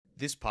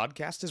This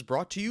podcast is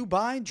brought to you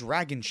by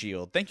Dragon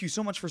Shield. Thank you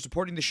so much for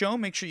supporting the show.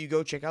 Make sure you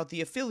go check out the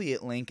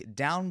affiliate link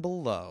down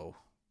below.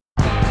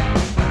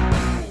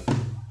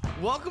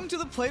 Welcome to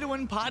the Play to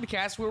Win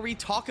podcast, where we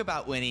talk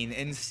about winning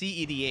in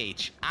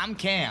CEDH. I'm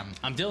Cam.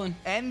 I'm Dylan.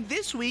 And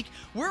this week,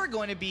 we're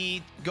going to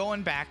be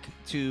going back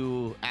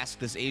to ask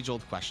this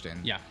age-old question.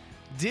 Yeah.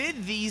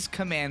 Did these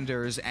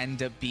commanders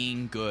end up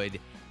being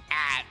good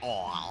at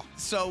all?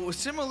 So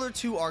similar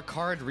to our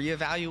card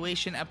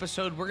reevaluation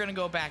episode, we're going to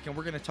go back and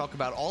we're going to talk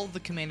about all of the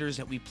commanders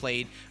that we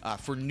played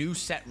for new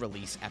set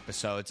release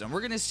episodes, and we're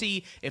going to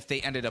see if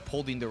they ended up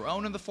holding their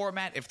own in the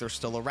format, if they're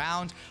still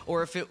around,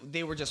 or if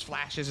they were just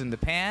flashes in the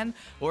pan,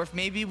 or if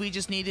maybe we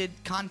just needed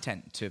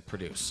content to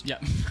produce. Yeah.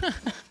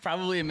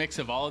 Probably a mix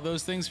of all of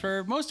those things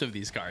for most of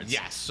these cards.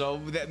 Yes, so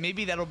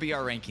maybe that'll be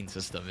our ranking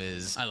system.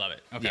 I love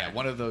it. Okay. Yeah,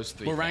 one of those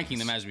three. We're ranking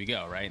them as we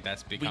go, right?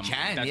 That's become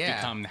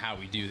become how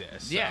we do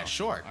this. Yeah, so.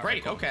 sure. All Great.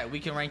 right, cool. Okay, we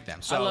can rank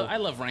them. So I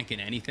love ranking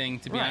anything.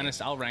 To be Right.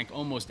 honest, I'll rank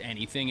almost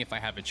anything. If I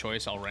have a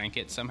choice, I'll rank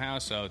it somehow.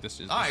 So this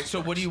is all right.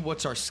 So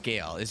what's our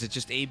scale? Is it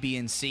just A, B,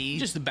 and C?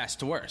 just the best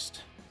to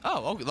worst.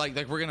 Oh, okay.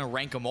 Like we're gonna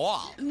rank them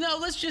all. No,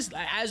 let's just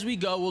as we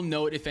go, we'll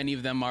note if any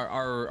of them are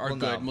Well,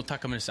 good. no. And we'll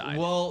tuck them aside.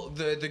 Well,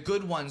 the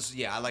good ones,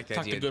 yeah, I like that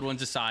tuck idea. the good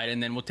ones aside,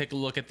 and then we'll take a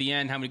look at the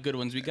end how many good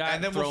ones we got,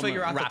 And then we'll throw 'em-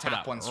 figure out the wrap it top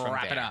up, ones from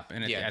wrap there. it up,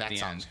 and yeah, at that the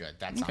sounds end. good.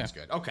 That sounds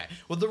good. Okay.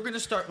 Well, then we're gonna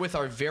start with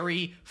our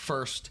very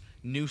first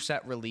new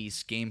set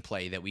release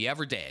gameplay that we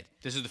ever did.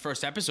 This is the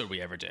first episode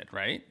we ever did,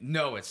 right?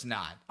 No, it's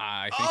not.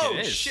 I think it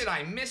is. Oh shit!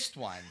 I missed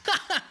one.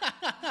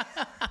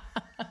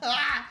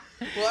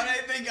 Well, I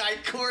think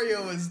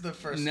Ikoria was the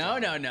first. No,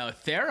 one.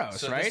 Theros,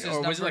 So right? this is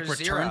Or was it like number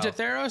Return to 0.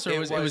 Theros, or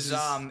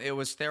it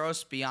was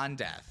Theros Beyond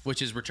Death.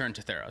 which is Return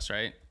to Theros,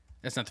 right?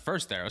 That's not the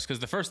first Theros, because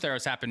the first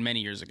Theros happened many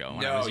years ago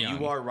when I No, was young.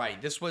 you are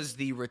right. This was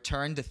the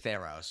Return to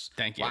Theros.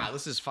 Thank you. Wow,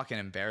 this is fucking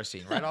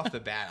embarrassing. Right off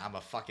the bat, I'm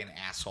a fucking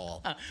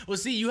asshole. Well,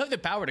 see, you have the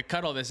power to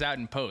cut all this out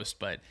in post,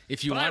 but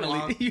if you But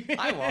want to,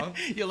 I won't.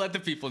 You'll let the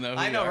people know. Who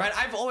I you know, are. right?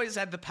 I've always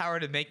had the power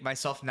to make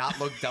myself not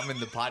look dumb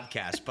in the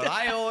podcast, but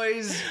I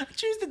always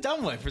Choose the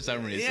dumb way for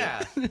some reason.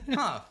 yeah.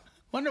 Huh.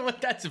 Wonder what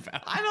that's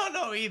about. I don't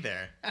know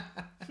either.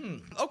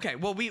 Okay,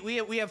 well,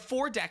 we have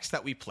 4 decks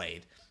that we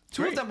played.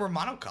 2 of Great. them were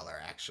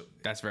monocolor, actually.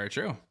 That's very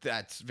true.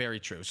 That's very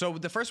true. So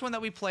the first one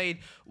that we played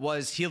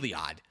was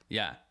Heliod.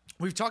 Yeah.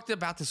 We've talked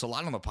about this a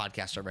lot on the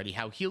podcast already,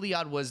 how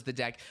Heliod was the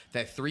deck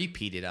that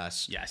 3-peated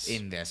us Yes.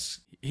 in this.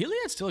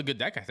 Heliod's still a good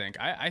deck, I think.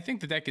 I think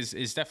the deck is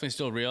definitely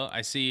still real.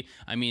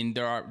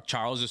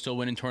 Charles is still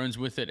winning turns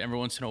with it every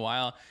once in a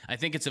while. I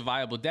think it's a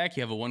viable deck.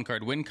 You have a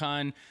 1-card win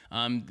con.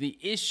 The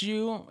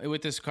issue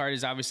with this card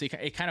is obviously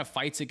it kind of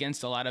fights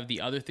against a lot of the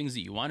other things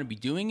that you want to be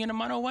doing in a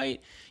mono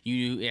white.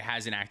 It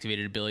has an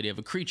activated ability of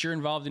a creature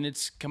involved in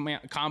its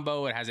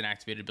combo. It has an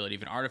activated ability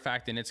of an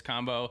artifact in its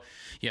combo.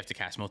 You have to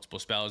cast multiple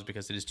spells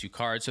because it is 2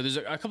 cards. So there's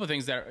a couple of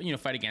things that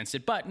fight against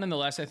it. But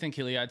nonetheless, I think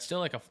Heliod's still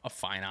like a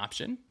fine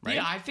option, right?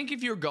 Yeah, I think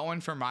if you're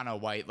going for mono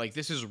white, like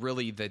this is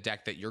really the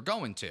deck that you're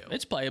going to.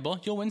 It's playable.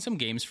 You'll win some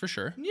games for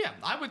sure. Yeah,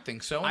 I would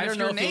think so. And I if don't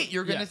you're know if Nate,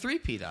 you're going to yeah.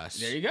 3-peat us.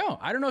 There you go.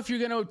 I don't know if you're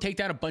going to take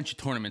down a bunch of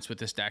tournaments with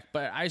this deck,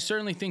 but I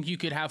certainly think you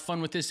could have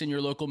fun with this in your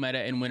local meta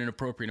and win an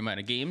appropriate amount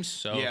of games.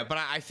 So Yeah, but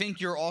I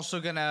think you're also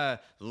going to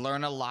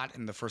learn a lot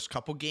in the first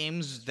couple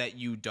games that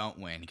you don't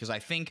win. Because I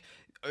think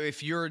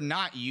if you're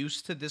not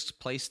used to this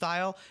play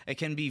style, it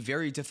can be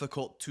very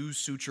difficult to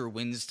suture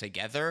wins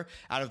together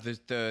out of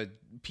the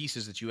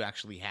pieces that you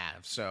actually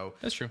have. So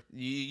That's true.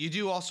 You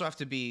do also have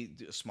to be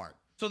smart.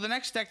 So the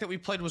next deck that we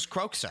played was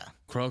Kroxa.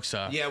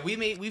 Kroxa. Yeah,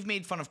 we've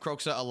made fun of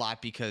Kroxa a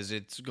lot because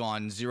it's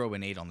gone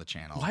 0-8 on the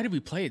channel. Why did we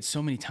play it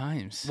so many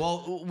times?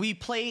 Well,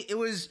 it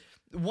was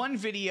one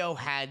video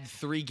had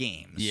 3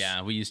 games.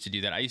 Yeah, we used to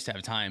do that. I used to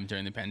have time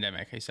during the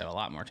pandemic. I used to have a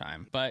lot more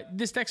time. But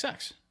this deck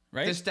sucks,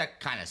 right? This deck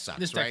kind of sucks.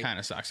 This deck right? kind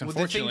of sucks. Well, the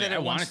thing Unfortunately, that I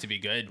want wants- it to be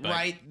good. But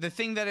Right. The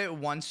thing that it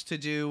wants to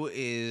do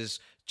is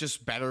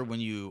just better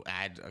when you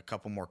add a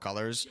couple more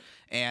colors.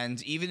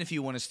 And even if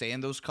you want to stay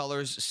in those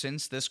colors,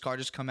 since this card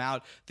has come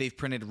out, they've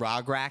printed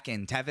Rograk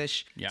and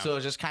Tevish. Yeah. So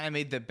it just kind of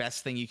made the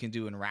best thing you can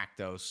do in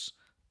Rakdos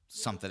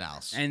something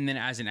else. And then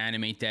as an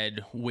Animate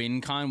Dead win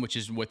con, which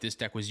is what this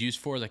deck was used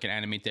for, like an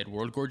Animate Dead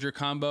World Gorger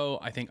combo,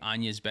 I think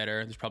Anya's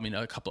better. There's probably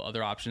a couple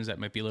other options that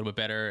might be a little bit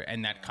better,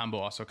 and that combo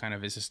also kind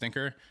of is a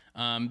stinker.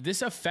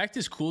 This effect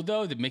is cool,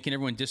 though, that making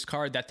everyone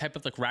discard that type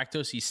of like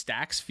Rakdos-y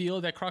stacks feel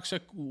that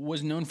Kroxa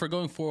was known for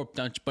going for, a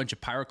bunch of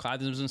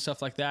pyroclasms and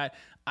stuff like that.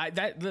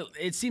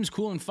 It seems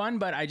cool and fun,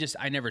 but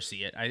I never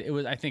see it.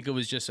 I think it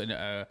was just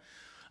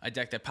a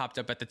deck that popped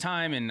up at the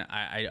time, and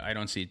I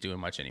don't see it doing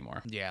much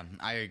anymore. Yeah,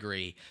 I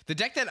agree. The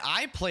deck that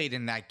I played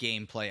in that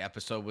gameplay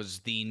episode was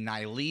the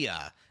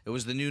Nylea. It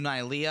was the new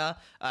Nylea.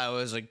 It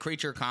was like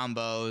creature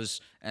combos,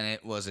 and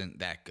it wasn't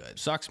that good.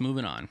 Sucks.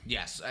 Moving on.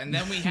 Yes, and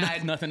then we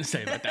had Nothing to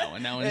say about that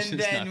one. That one is and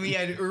just then nothing. we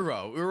had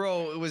Uro.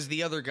 Uro was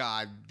the other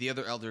god, the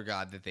other elder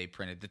god that they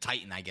printed. The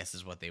Titan, I guess,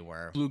 is what they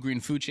were. Blue-green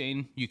food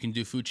chain. You can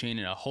do food chain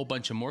in a whole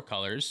bunch of more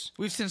colors.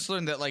 We've since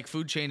learned that like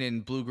food chain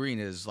in blue-green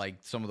is like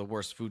some of the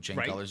worst food chain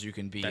Right. colors you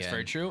can be That's in.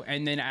 very true.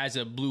 And then as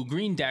a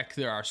blue-green deck,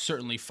 there are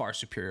certainly far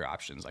superior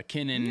options like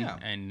Kinnan Yeah.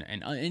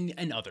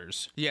 and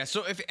others. Yeah,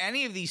 so if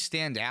any of these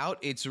stand out,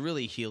 it's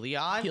really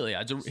Heliod.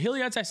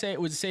 Heliod's, I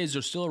would say, is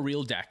still a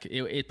real deck.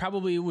 It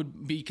probably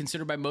would be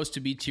considered by most to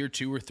be tier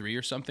 2 or 3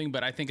 or something,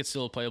 but I think it's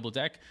still a playable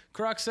deck.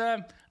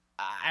 Karuxa,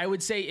 I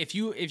would say if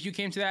you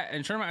came to that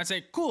in a tournament, I'd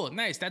say, cool,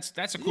 nice. That's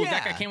a cool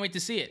deck. I can't wait to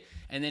see it.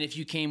 And then if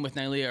you came with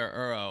Nylea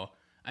or Uro,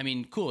 I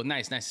mean, cool,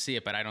 nice to see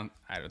it, but I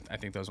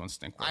think those ones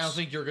stink worse. I don't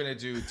think you're gonna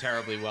do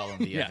terribly well in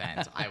the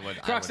event. I would.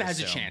 Karuxa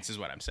has a assume. chance, is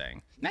what I'm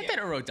saying. Not that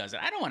Uro does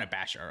it. I don't want to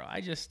bash Uro. I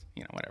just,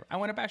 whatever. I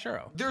want to bash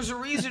Uro. There's a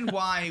reason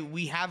why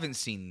we haven't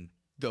seen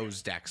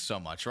those decks so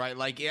much, right?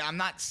 Like, I'm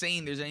not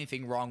saying there's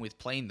anything wrong with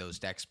playing those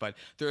decks, but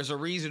there's a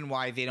reason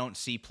why they don't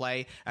see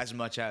play as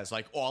much as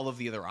like all of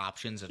the other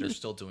options that are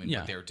still doing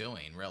what they're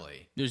doing,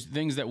 really. There's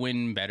things that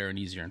win better and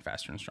easier and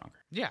faster and stronger.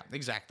 Yeah,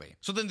 exactly.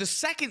 So then the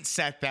second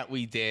set that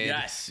we did.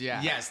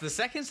 Yes, the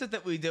second set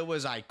that we did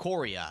was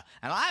Ikoria,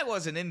 and I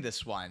wasn't in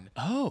this one.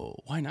 Oh,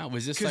 why not?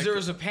 Was this Because like there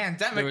was a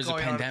pandemic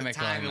going on at the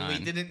time, going and we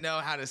on. didn't know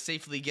how to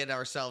safely get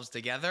ourselves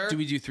together. Do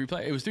we do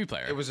 3-player? It was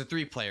 3-player. It was a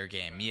 3-player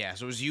game, yeah.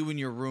 So it was you and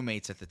your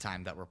roommates at the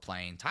time that were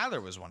playing. Tyler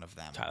was one of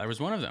them. Tyler was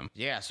one of them.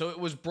 Yeah, so it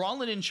was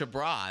Brawlin and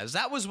Shabraz.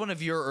 That was one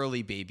of your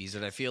early babies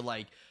that I feel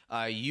like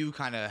you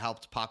kind of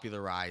helped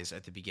popularize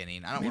at the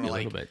beginning. I don't want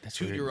to like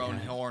toot your own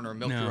horn or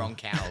milk your own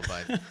cow,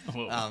 but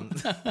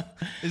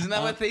isn't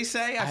that what they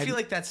say? I feel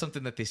like that's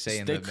something that they say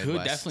in the Midwest. They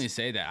could definitely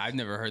say that. I've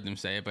never heard them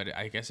say it, but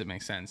I guess it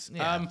makes sense.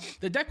 Yeah.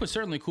 The deck was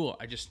certainly cool.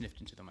 I just sniffed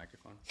into the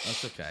microphone.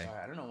 That's okay. Sorry,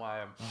 I don't know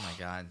why I'm... Oh my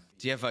god.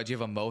 Do you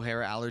have a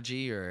mohair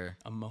allergy or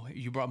A mohair?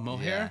 You brought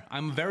mohair? Yeah.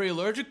 I'm very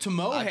allergic to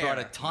mohair. I brought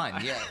a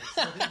ton. Yeah.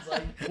 So it's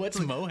like, What's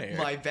mohair?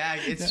 my bag.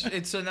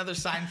 It's another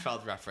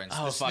Seinfeld reference.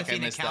 Oh, The fuck, I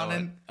sniffing missed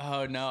accountant. that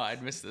one. Oh, no,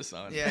 I'd missed this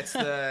one. Yeah, it's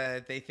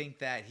they think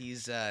that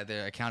he's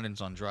their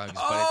accountant's on drugs.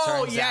 But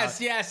Oh, it turns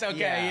yes, out, okay,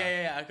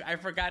 yeah. I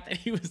forgot that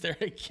he was their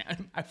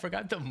accountant. I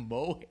forgot the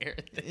mohair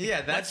thing.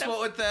 Yeah, that's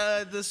what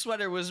the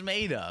sweater was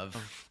made of.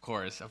 Of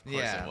course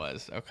Yeah. it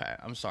was. Okay,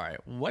 I'm sorry.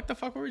 What the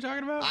fuck were we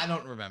talking about? I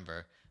don't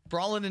remember.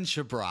 Brawlin and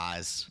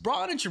Shabraz.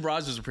 Brawlin and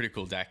Shabraz is a pretty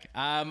cool deck.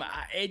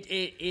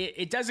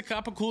 It does a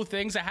couple cool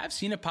things. I have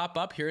seen it pop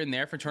up here and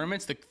there for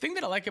tournaments. The thing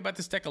that I like about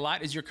this deck a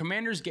lot is your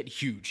commanders get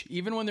huge.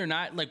 Even when they're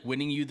not like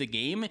winning you the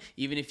game,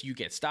 even if you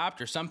get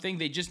stopped or something,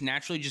 they just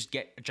naturally just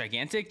get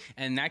gigantic,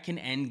 and that can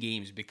end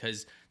games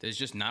because there's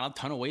just not a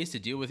ton of ways to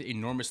deal with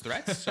enormous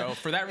threats. So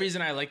for that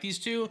reason, I like these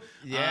two.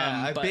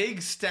 Yeah, but-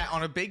 big stack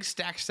on a big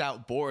stacked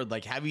out board,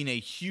 like having a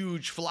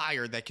huge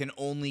flyer that can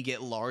only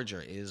get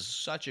larger is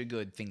such a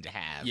good thing to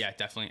have. Yeah,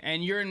 definitely.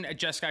 And you're in a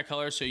Jeskai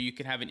color, so you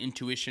can have an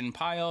intuition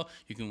pile.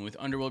 You can win with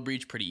Underworld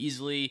Breach pretty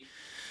easily.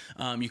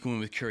 You can win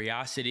with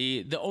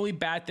Curiosity. The only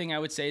bad thing I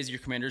would say is your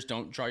commanders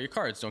don't draw your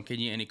cards, don't give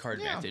you any card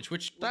advantage,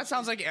 which That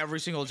sounds like every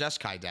single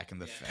Jeskai deck in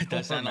the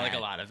does sound like a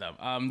lot of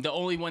them. The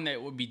only one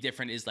that would be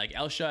different is like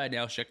Elsha, and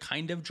Elsha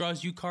kind of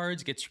draws you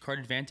cards, gets your card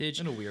advantage.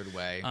 in a weird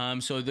way.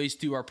 So these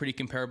two are pretty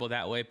comparable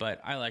that way,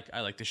 but I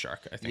like the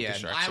Shark. I think Yeah, the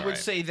Shark's I would alright.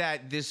 say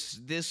that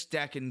this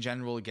deck in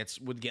general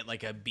would get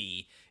like a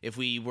B. If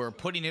we were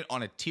putting it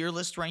on a tier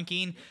list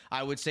ranking,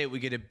 I would say it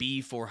would get a B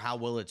for how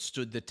well it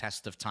stood the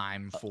test of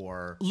time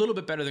for. a little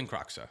bit better than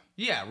Kroxa.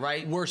 Yeah,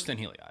 right. Worse than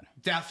Heliod.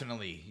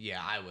 Definitely, yeah,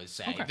 I would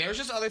say. Okay. There's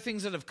just other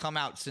things that have come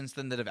out since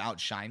then that have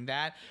outshined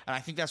that, and I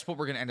think that's what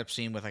we're going to end up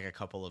seeing with like a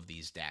couple of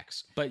these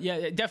decks. But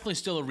yeah, definitely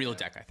still a real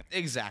deck, I think.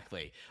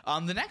 Exactly.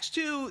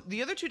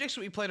 The other two decks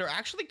that we played are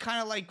actually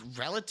kind of like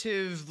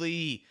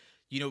relatively,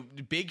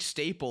 big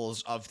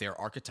staples of their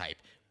archetype.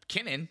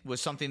 Kinnan was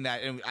something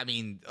that, I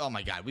mean, oh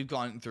my God, we've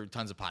gone through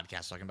tons of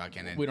podcasts talking about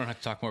Kinnan. We don't have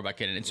to talk more about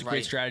Kinnan. It's a Right.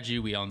 great strategy.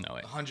 We all know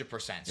it.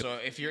 100%. So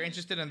if you're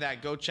interested in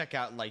that, go check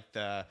out like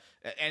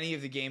any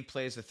of the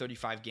gameplays, the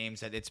 35 games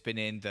that it's been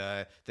in,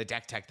 the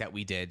deck tech that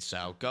we did.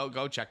 So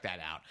go check that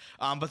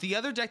out. But the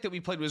other deck that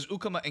we played was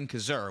Ukama and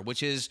Kazur,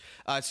 which is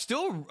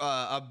still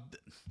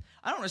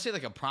I don't want to say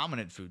like a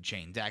prominent food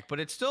chain deck, but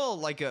it's still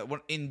like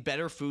in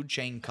better food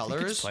chain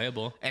colors. it's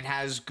playable. And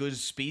has good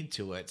speed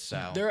to it.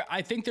 So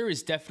I think there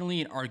is definitely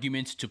an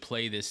argument to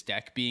play this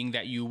deck, being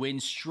that you win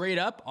straight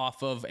up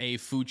off of a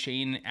food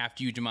chain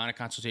after you demonic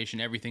consultation,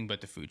 everything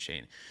but the food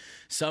chain.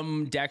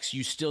 Some decks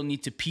you still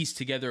need to piece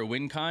together a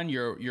win con.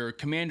 Your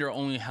commander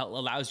only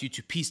allows you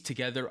to piece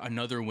together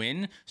another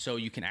win, so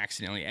you can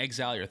accidentally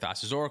exile your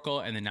Thassa's Oracle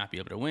and then not be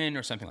able to win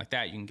or something like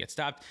that. You can get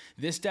stopped.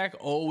 This deck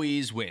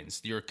always wins.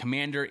 Your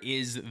commander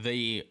is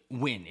the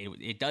win.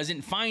 It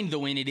doesn't find the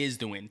win, it is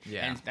the win.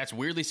 Yeah. And that's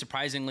weirdly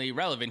surprisingly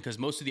relevant because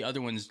most of the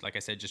other ones, like I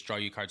said, just draw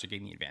you cards or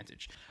gain the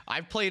advantage.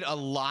 I've played a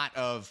lot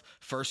of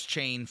first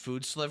chain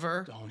Food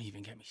Sliver. Don't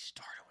even get me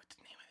started with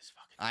the name of this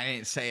fucking. I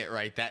didn't say it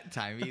right that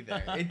time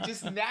either. It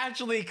just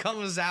naturally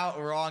comes out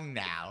wrong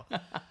now.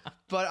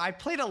 but I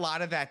played a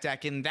lot of that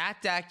deck, and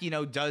that deck,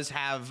 does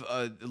have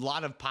a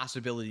lot of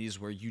possibilities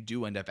where you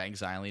do end up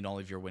exiling all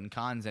of your win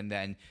cons, and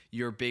then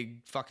your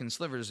big fucking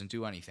sliver doesn't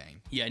do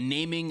anything. Yeah,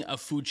 naming a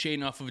food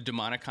chain off of a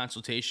demonic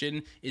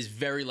consultation is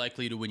very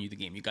likely to win you the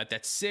game. You got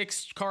that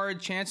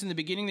 6-card chance in the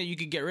beginning that you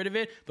could get rid of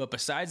it, but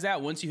besides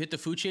that, once you hit the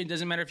food chain, it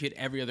doesn't matter if you hit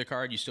every other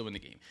card, you still win the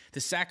game.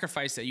 The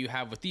sacrifice that you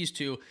have with these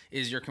two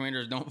is your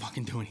commanders don't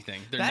fucking do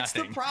anything. They're That's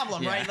nothing. the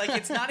problem, right? Like,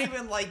 it's not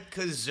even like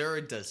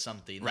Kazur does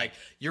something. Right. Like,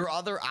 your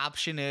other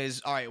option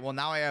is, all right, well,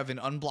 now I have an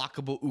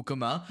unblockable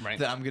Ukama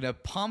that I'm going to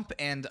pump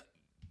and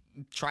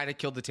try to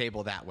kill the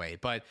table that way.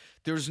 But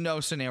there's no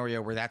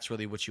scenario where that's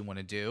really what you want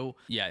to do.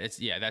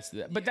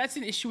 But that's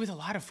an issue with a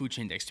lot of food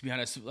chain decks, to be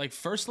honest. Like,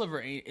 First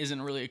Sliver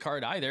isn't really a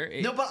card either.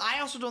 No, but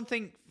I also don't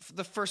think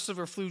the First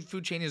Sliver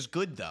food chain is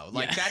good, though.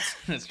 Like,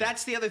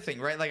 that's the other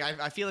thing, right? Like,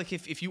 I feel like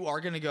if you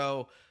are going to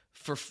go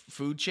for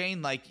food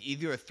chain, like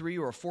either a 3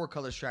 or a 4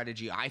 color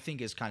strategy, I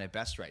think is kind of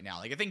best right now.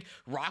 Like, I think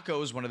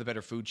Rocco is one of the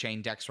better food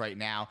chain decks right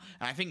now,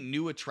 and I think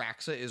New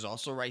Atraxa is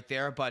also right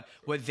there. But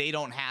what they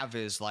don't have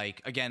is,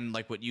 like, again,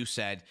 like what you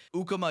said,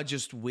 Ukama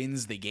just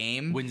wins the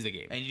game,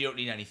 and you don't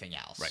need anything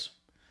else. Right.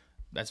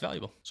 That's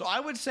valuable. So I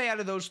would say out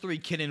of those 3,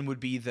 Kinnan would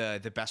be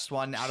the best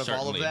one out of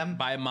all of them.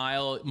 By a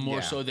mile,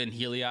 more so than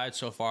Heliod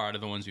so far out of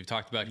the ones we've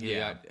talked about.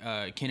 Heliod,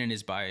 Kinnan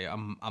is by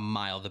a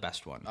mile the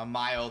best one. A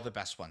mile the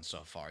best one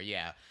so far,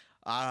 yeah.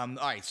 All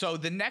right, so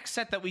the next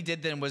set that we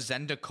did then was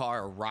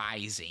Zendikar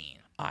Rising.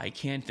 I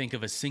can't think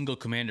of a single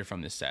commander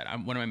from this set.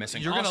 What am I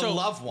missing? You're going to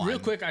love one. Real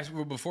quick,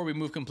 before we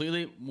move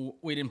completely,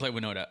 we didn't play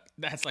Winota.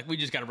 That's like, we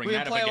just got to bring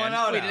that up again.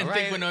 Winota, we didn't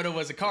think Winota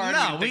was a card.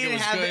 No, we didn't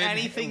have good.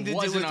 anything to do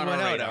with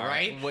Winota,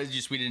 right? It was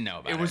just, we didn't know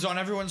about it. It was on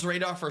everyone's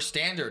radar for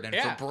Standard and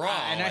for Brawl.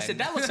 And I said,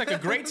 that looks like a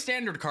great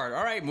Standard card.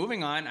 All right,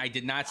 moving on. I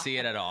did not see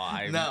it at all.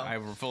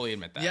 I fully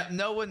admit that. Yeah,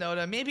 no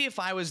Winota. Maybe if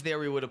I was there,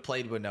 we would have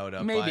played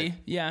Winota.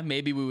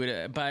 Maybe we would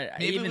have. But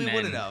maybe even we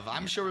wouldn't have.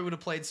 I'm sure we would have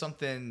played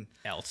something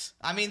else.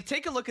 I mean,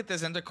 take a look at the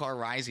Zendikar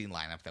Rising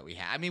lineup that we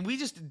had. I mean, we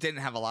just didn't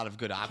have a lot of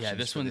good options. Yeah,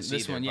 this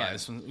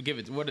one. Give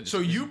it. What did so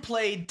you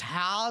played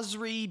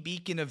Tazri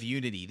Beacon of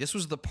Unity. This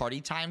was the party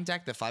time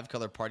deck, the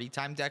 5-color party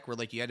time deck, where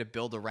like you had to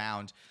build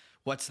around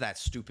what's that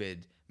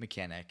stupid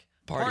mechanic?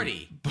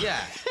 Party. Yeah.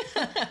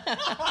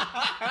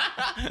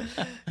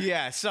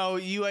 Yeah. So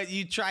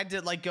you tried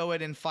to like go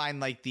in and find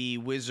like the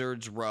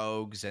wizards,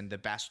 rogues, and the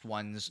best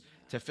ones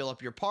to fill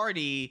up your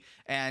party,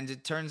 and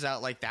it turns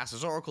out like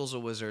Thassa's Oracle's a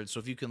wizard. So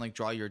if you can like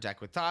draw your deck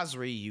with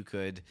Tazri, you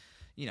could,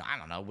 I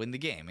don't know, win the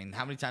game. And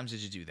how many times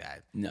did you do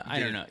that? No, I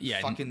don't know.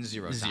 Yeah, fucking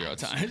zero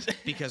times.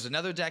 Because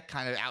another deck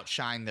kind of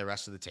outshined the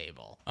rest of the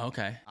table.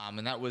 Okay.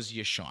 And that was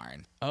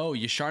Yasharn. Oh,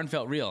 Yasharn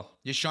felt real.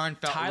 Yasharn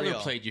felt real. real.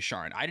 Tyler played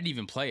Yasharn. I didn't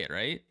even play it,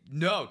 right?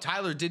 No,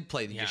 Tyler did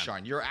play the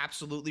Yasharn. You're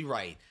absolutely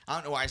right. I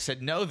don't know why I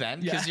said no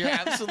then, because you're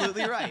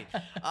absolutely right.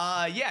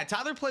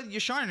 Tyler played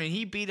Yasharn, and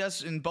he beat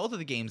us in both of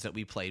the games that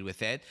we played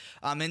with it.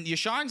 And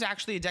Yasharn's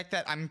actually a deck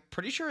that I'm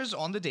pretty sure is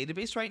on the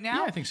database right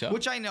now. Yeah, I think so.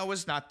 Which I know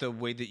is not the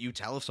way that you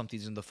tell if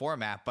something's in the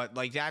format, but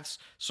like that's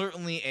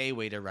certainly a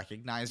way to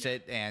recognize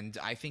it. And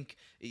I think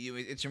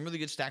it's some really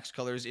good stacks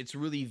colors. It's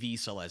really the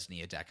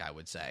Selesnya deck, I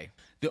would say.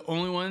 The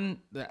only one,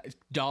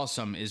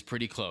 Dalsum, is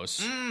pretty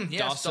close.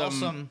 Yes,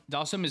 Dalsum.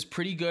 Dalsum is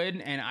pretty good,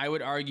 and I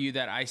would argue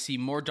that I see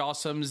more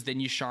Dalsums than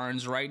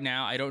Yasharns right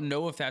now. I don't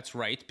know if that's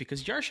right,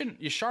 because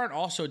Yasharn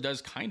also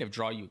does kind of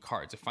draw you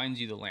cards. It finds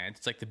you the land.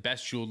 It's like the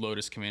best Jeweled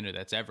Lotus commander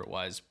that's ever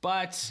was.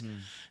 But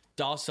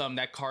Dalsum,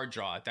 that card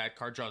draw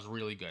is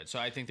really good. So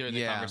I think they're in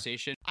the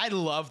conversation. I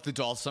love the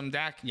Dalsum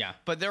deck. Yeah.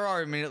 But there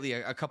are immediately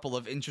a couple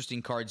of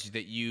interesting cards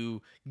that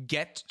you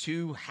get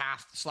to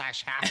have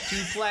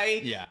to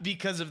play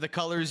because of the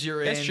colors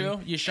you're in. That's true.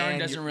 Yasharn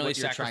doesn't really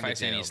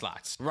sacrifice any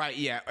slots. Right,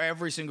 yeah.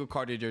 Every single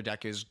card in your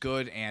deck is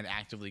good and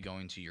actively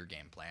going to your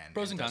game plan.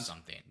 Pros and cons.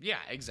 Something. Yeah,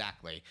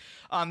 exactly.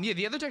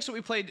 The other decks that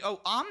we played,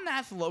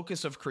 Omnath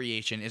Locus of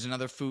Creation is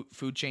another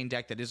food chain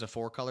deck that is a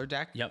 4-color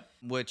deck. Yep.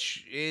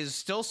 Which is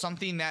still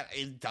something that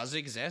it does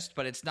exist,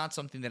 but it's not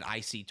something that I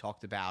see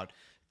talked about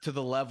to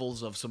the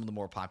levels of some of the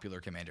more popular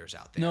commanders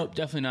out there. No,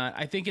 definitely not.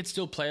 I think it's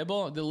still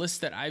playable. The lists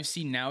that I've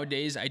seen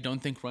nowadays, I don't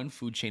think run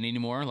food chain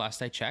anymore.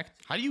 Last I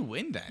checked. How do you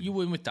win then? You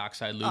win with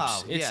Dockside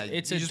Loops. Oh,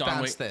 it's a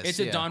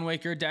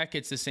Dawnwaker deck.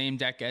 It's the same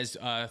deck as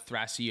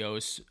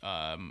Thrasios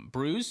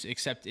Brews,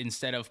 except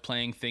instead of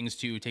playing things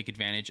to take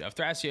advantage of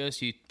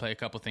Thrasios, you play a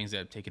couple things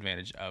that take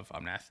advantage of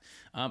Omnath.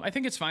 I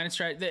think it's fine.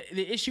 It's right.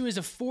 The issue is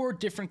 4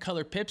 different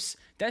color pips.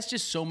 That's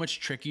just so much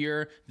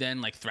trickier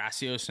than like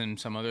Thrasios and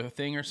some other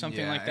thing or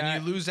something like that.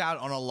 And you lose out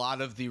on a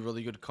lot of the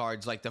really good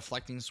cards, like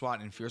Deflecting SWAT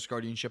and Fierce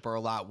Guardianship are a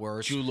lot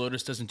worse. Jewel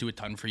Lotus doesn't do a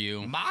ton for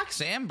you.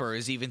 Mox Amber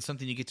is even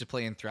something you get to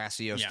play in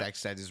Thrasios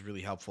decks that is really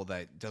helpful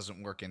that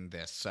doesn't work in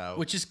this. So,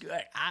 which is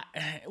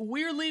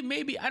weirdly,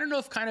 maybe, I don't know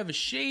if kind of a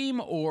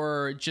shame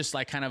or just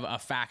like kind of a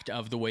fact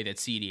of the way that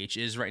CEDH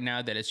is right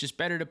now, that it's just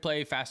better to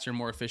play faster,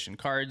 more efficient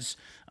cards.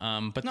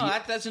 But no,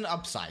 that's an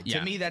upside.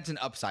 To me, that's an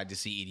upside to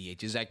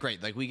CEDH. Is that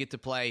great? Like, we get to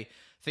play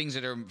things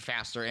that are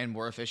faster and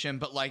more efficient.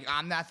 But like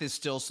Omnath is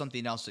still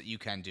something else that you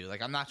can do.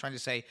 Like I'm not trying to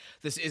say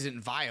this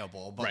isn't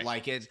viable, but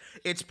like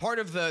it's part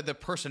of the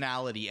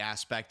personality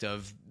aspect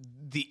of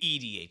the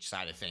EDH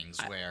side of things.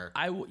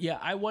 I was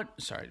about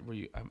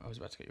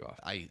to cut you off.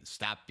 I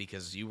stopped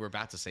because you were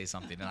about to say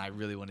something, and I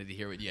really wanted to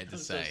hear what you had to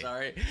say. So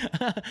sorry.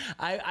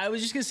 I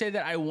was just gonna say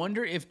that I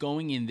wonder if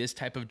going in this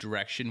type of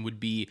direction would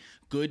be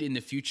good in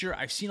the future.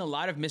 I've seen a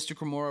lot of Mystic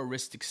Remora,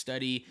 Rhystic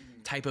Study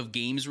type of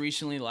games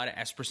recently, a lot of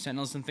Esper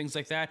Sentinels and things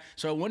like that.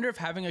 So I wonder if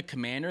having a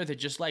commander that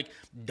just like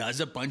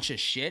does a bunch of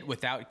shit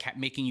without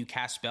making you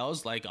cast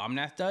spells like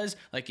Omnath does,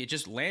 like it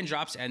just land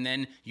drops and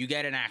then you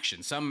get an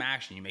action, some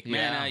action. You make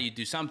mana, you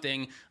do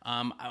something.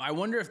 I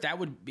wonder if that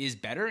is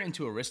better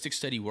into a Rhystic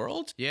Study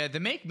world. Yeah, the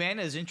make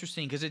mana is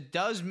interesting because it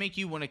does make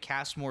you want to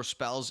cast more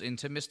spells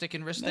into Mystic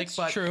and Rhystic. That's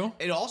but true.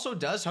 It also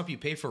does help you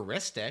pay for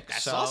Rhystic.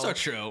 That's also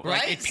true.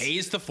 Right? Like, it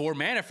pays the 4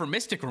 mana for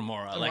Mystic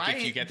Remora. Like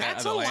if you get that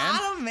That's other a land.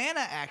 lot of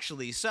mana actually.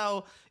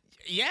 So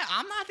yeah,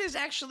 Omnath is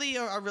actually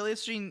a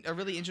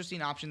really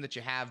interesting option that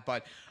you have.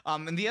 But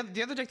and the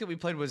other deck that we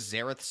played was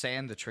Zareth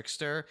San, the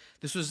Trickster.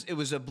 It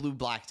was a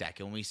blue-black deck,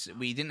 and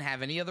we didn't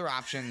have any other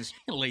options.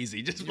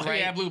 Lazy, just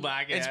play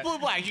blue-black. Yeah. It's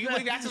blue-black. You can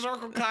play Gax's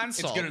Oracle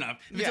Console. It's good enough.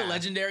 If it's a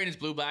legendary and it's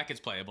blue-black, it's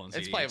playable.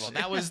 It's playable.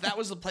 That was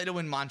the play to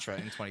win mantra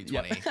in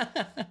 2020.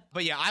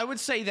 But yeah, I would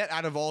say that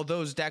out of all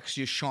those decks,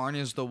 Yasharn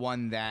is the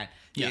one that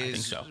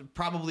is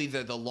probably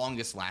the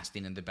longest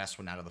lasting and the best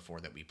one out of the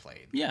 4 that we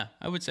played. Yeah,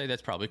 I would say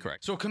that's probably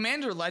correct. So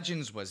Commander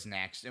Legends was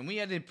next, and we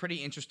had a pretty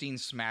interesting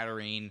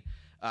smattering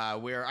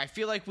where I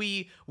feel like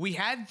we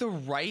had the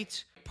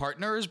right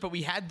partners, but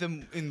we had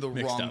them in the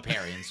wrong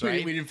pairings,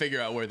 right? we didn't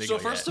figure out where they go.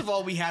 So first of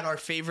all, we had our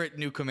favorite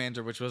new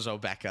commander, which was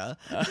Obeka.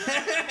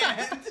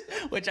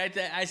 Which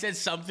I said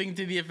something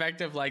to the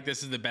effect of like,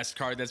 this is the best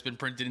card that's been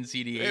printed in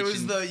CDH. It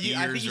was I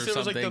think you said it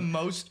was like the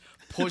most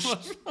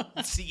pushed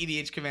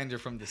CEDH commander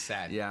from the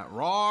set. Yeah,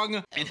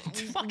 wrong. And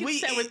fucking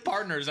set with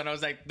partners, and I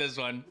was like, this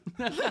one.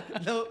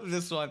 No,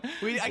 this one.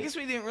 I guess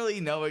we didn't really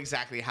know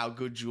exactly how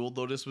good Jeweled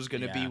Lotus was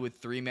going to be with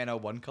 3 mana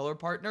 1 color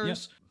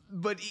partners. Yep.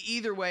 But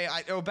either way,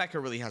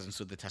 Obeka really hasn't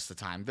stood the test of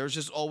time. There's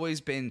just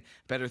always been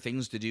better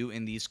things to do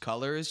in these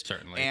colors.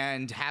 Certainly.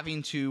 And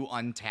having to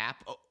untap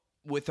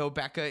with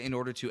Obeka in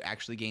order to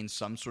actually gain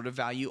some sort of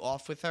value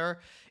off with her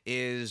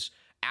is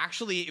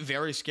actually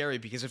very scary,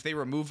 because if they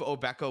remove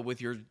Obeka with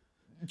your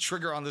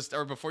trigger on this,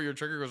 or before your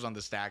trigger goes on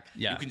the stack,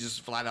 you can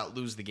just flat out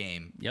lose the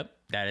game. Yep,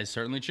 that is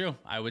certainly true.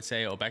 I would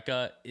say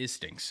Obeka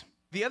stinks.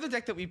 The other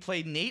deck that we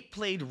played, Nate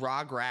played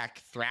Rograk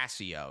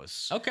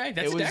Thrasios. Okay,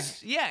 that's a deck.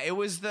 Yeah, it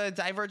was the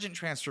Divergent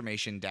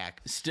Transformation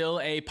deck. Still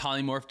a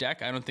polymorph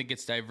deck. I don't think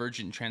it's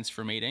Divergent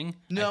Transformating.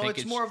 No,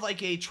 it's more of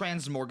like a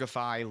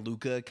Transmorgify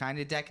Luca kind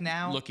of deck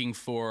now. Looking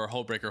for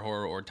Hullbreaker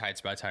Horror or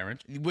Tidespout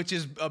Tyrant. Which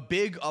is a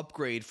big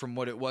upgrade from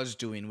what it was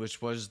doing, which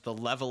was the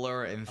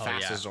Leveler and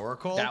Thassa's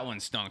Oracle. That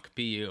one stunk.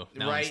 PU.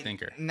 That one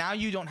stinker. Now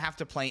you don't have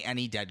to play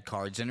any dead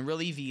cards, and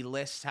really the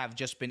lists have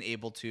just been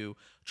able to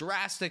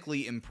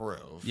drastically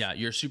improve. Yeah,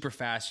 you're super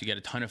fast. You get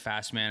a ton of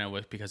fast mana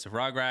because of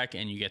Rograk,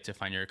 and you get to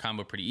find your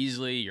combo pretty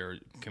easily. Your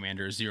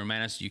commander is 0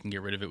 mana, so you can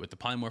get rid of it with the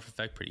polymorph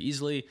effect pretty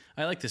easily.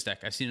 I like this deck.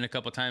 I've seen it a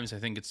couple times. I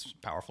think it's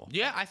powerful.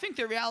 Yeah, I think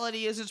the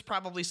reality is it's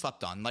probably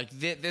slept on. Like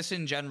this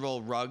in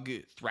general, Rug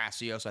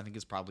Thrasios, I think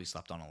is probably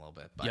slept on a little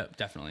bit. But yep,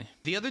 definitely.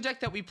 The other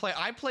deck that we play,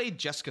 I played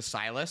Jessica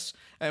Silas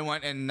and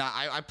went and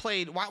I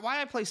played. Why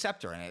I play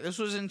Scepter in it? This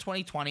was in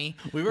 2020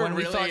 when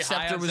we thought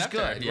Scepter was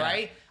good,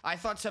 right? I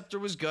thought Scepter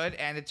was good,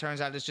 and it turns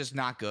out it's just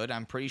not good.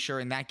 I'm pretty sure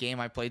in that game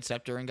I played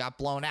Scepter and got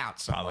blown out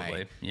some Probably.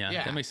 way. Yeah,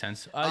 that makes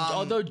sense.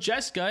 Although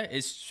Jessica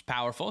is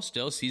powerful,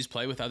 still sees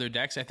play with other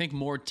decks. I think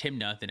more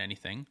Tymna than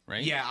anything,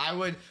 right? Yeah, I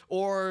would.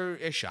 Or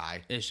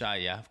Ishai.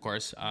 Ishai, yeah, of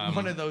course.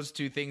 One of those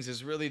two things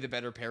is really the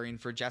better pairing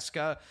for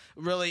Jessica.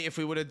 Really, if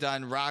we would have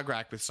done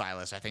Rograk with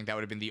Silas, I think that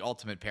would have been the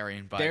ultimate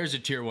pairing. But there's a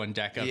tier 1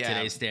 deck of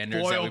today's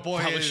standards that we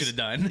probably should have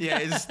done. Yeah,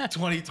 it's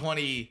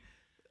 2020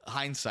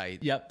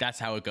 hindsight. Yep, that's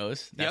how it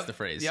goes. That's the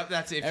phrase. Yep,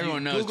 that's if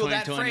everyone you knows. Google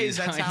that phrase,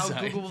 that's hindsight.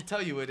 how Google will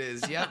tell you it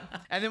is. Yep.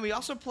 And then we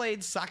also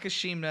played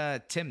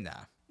Sakashima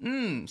Tymna.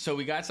 So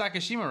we got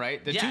Sakashima,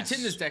 right? The 2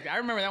 Tymna's deck. I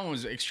remember that one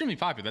was extremely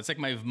popular. That's like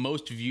my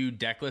most viewed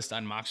deck list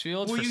on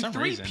Moxfield for some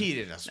reason. Well,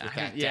 you 3-peated us with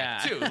that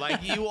deck too. Like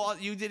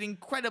you did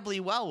incredibly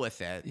well with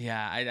it.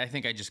 Yeah, I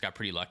think I just got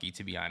pretty lucky,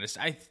 to be honest.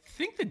 I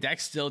think the deck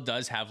still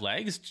does have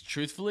legs,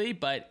 truthfully,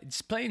 but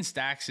just playing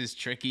stacks is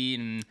tricky,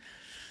 and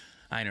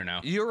I don't know.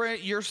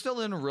 You're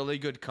still in really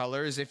good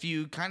colors. If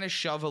you kind of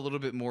shove a little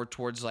bit more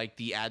towards like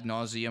the ad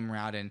nauseum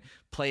route and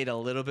played a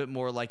little bit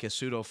more like a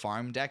pseudo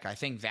farm deck, I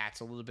think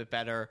that's a little bit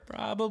better.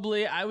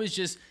 Probably. I was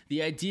just,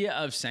 the idea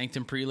of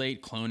Sanctum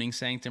Prelate, cloning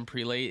Sanctum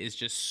Prelate is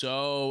just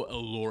so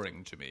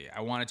alluring to me. I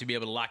wanted to be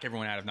able to lock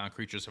everyone out of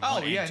non-creatures.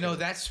 Oh yeah, no,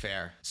 that's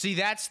fair. See,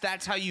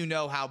 that's how you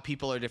know how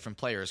people are different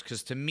players.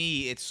 Because to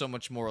me, it's so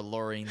much more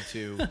alluring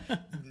to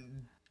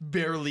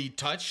barely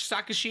touch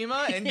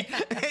Sakashima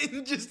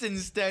and just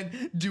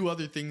instead do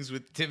other things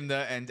with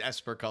Tymna and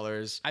Esper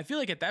colors. I feel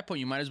like at that point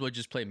you might as well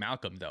just play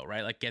Malcolm though,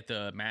 right? Like get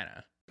the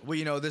mana. Well,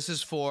 you know, this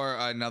is for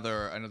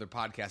another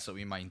podcast that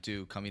we might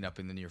do coming up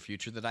in the near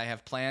future that I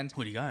have planned.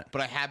 What do you got?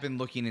 But I have been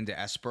looking into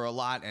Esper a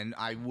lot, and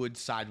I would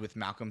side with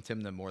Malcolm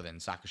Timna more than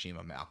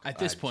Sakashima Malcolm. At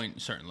this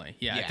point, certainly.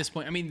 Yeah, yeah. At this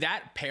point, I mean,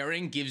 that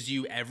pairing gives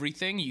you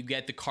everything. You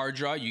get the card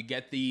draw, you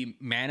get the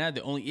mana.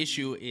 The only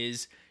issue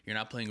is you're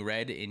not playing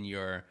red in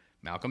your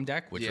Malcolm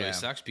deck, which really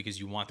sucks because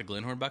you want the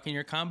Glenhorn Buck in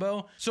your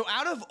combo. So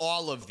out of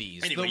all of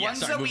these, the ones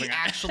that we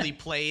actually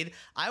played,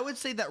 I would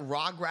say that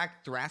Rograk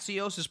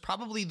Thrasios is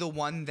probably the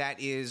one that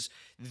is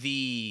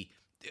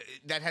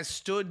that has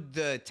stood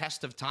the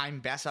test of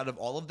time best out of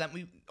all of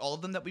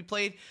them that we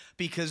played,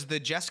 because the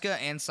Jeska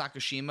and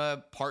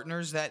Sakashima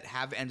partners that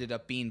have ended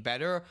up being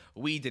better,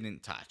 we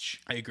didn't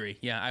touch. I agree.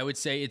 Yeah, I would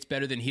say it's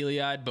better than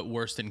Heliod, but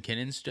worse than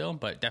Kinnan still,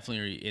 but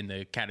definitely in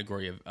the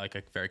category of like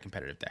a very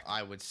competitive deck.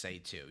 I would say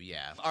too,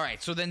 yeah. All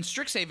right, so then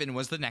Strixhaven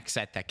was the next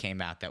set that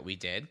came out that we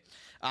did.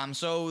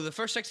 So the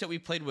first deck that we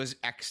played was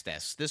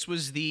Exodus. This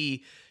was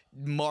the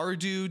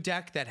Mardu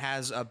deck that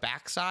has a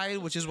backside,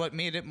 which is what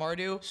made it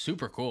Mardu.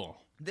 Super cool.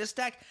 This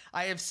deck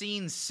I have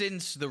seen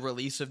since the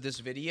release of this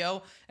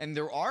video, and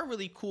there are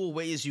really cool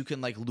ways you can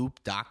like loop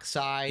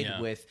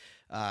Dockside with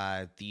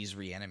these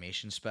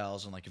reanimation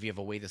spells, and like if you have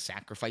a way to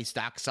sacrifice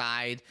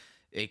Dockside,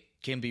 it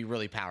can be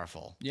really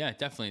powerful. Yeah,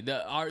 definitely.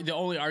 The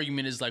only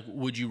argument is like,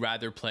 would you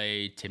rather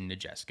play Timna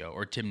Jesko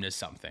or Timna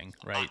something,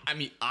 right? I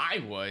mean,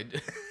 I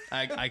would.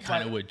 I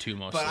kind of would too,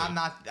 mostly. But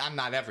I'm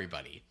not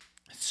everybody.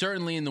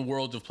 Certainly in the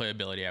world of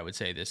playability, I would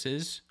say this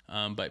is,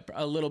 but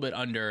a little bit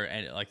under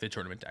like the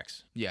tournament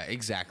decks. Yeah,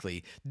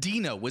 exactly.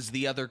 Dina was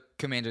the other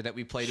commander that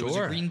we played. It was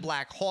a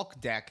green-black Hulk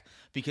deck,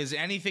 because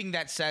anything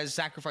that says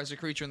sacrifice a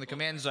creature in the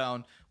command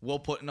zone, we'll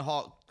put in the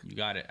Hulk. You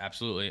got it.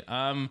 Absolutely.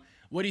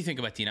 What do you think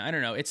about Dina? I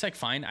don't know. It's like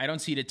fine. I don't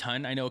see it a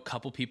ton. I know a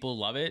couple people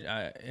love it.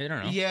 I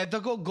don't know. Yeah, the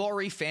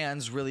Golgari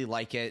fans really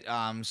like it.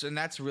 And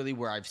that's really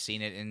where I've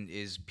seen it, and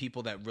is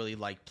people that really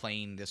like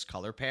playing this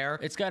color pair.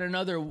 It's got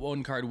another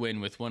 1-card win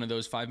with one of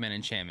those 5-man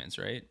enchantments,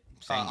 right?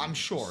 I'm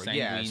sure.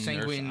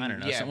 Sanguine. I don't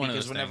know. Yeah, one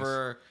because of those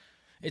whenever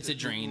it's a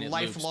drain, it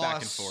life loops loss,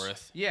 back and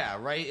forth. Yeah,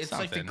 right. It's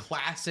Something. like the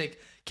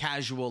classic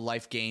casual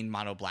life gain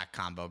mono black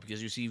combo,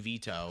 because you see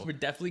Veto. We're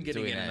definitely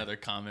getting in another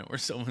comment where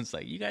someone's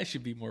like, "You guys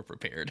should be more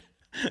prepared."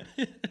 I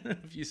don't know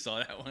if you saw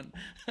that one.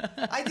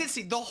 I did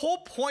see. The whole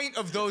point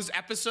of those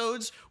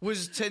episodes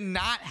was to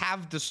not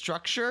have the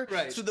structure,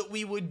 so that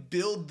we would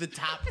build the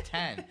top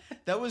 10.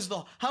 That was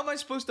how am I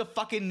supposed to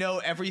fucking know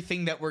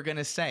everything that we're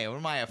gonna say? What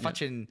am I, a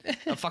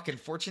fucking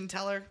fortune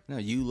teller? No,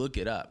 you look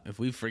it up. If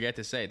we forget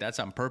to say it, that's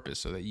on purpose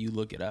so that you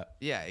look it up.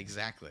 Yeah,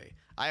 exactly.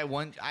 I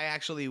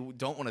actually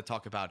don't want to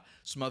talk about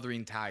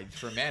Smothering Tide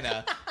for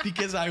mana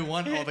because I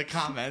want all the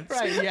comments.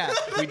 Right, yeah.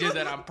 We did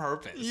that on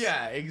purpose.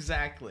 Yeah,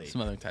 exactly.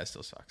 Smothering Tide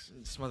still sucks.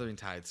 Smothering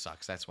Tide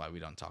sucks. That's why we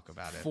don't talk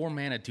about it. 4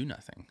 mana do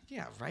nothing.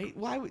 Yeah, right?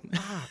 Why would...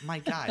 my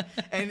God.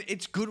 And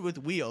it's good with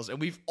wheels, and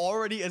we've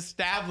already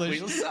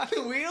established...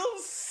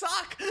 Wheels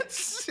suck.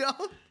 So...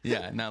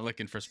 Yeah, not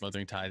looking for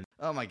Smothering Tide.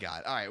 Oh my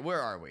God. All right,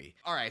 where are we?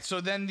 All right,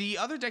 so then the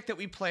other deck that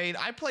we played,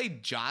 I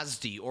played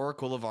Jazdi,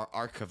 Oracle of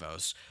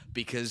Archivos,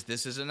 because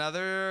this is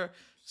another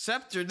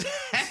Scepter deck.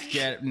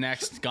 Get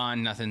next,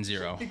 gone, nothing,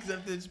 0.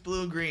 Except it's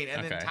blue-green.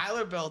 And then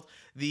Tyler built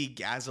the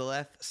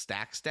Gazaleth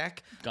Stacks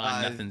deck.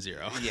 Gone, nothing,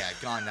 0. Yeah,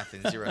 gone,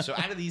 nothing, 0. So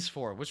out of these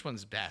 4, which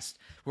one's best?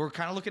 We're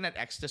kind of looking at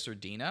Exodus or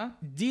Dina.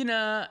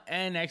 Dina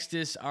and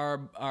Exodus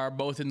are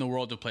both in the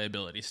world of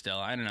playability still.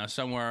 I don't know,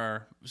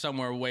 somewhere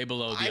way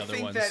below the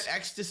other ones. I think that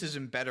Exodus is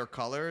in better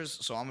colors,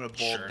 so I'm going to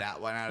bold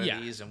that one out of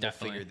these, and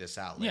definitely. We'll figure this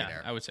out later.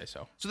 Yeah, I would say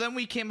so. So then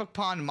we came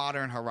upon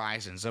Modern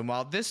Horizons, and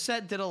while this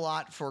set did a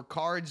lot for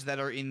cards that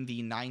are in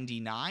the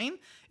 99,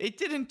 it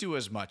didn't do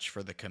as much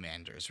for the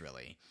Commanders,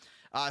 really.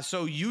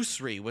 So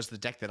Yusri was the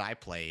deck that I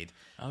played.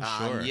 Oh,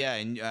 sure. Yeah,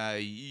 and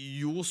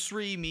you'll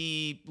see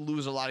me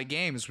lose a lot of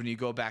games when you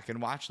go back and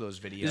watch those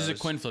videos. This is a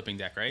coin flipping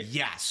deck, right?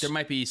 Yes. There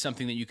might be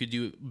something that you could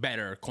do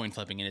better coin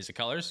flipping in. Is it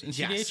colors in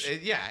CDH? Yes.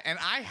 Yeah, and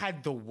I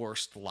had the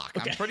worst luck.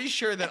 Okay. I'm pretty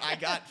sure that I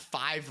got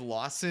 5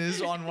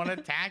 losses on one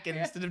attack, and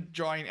instead of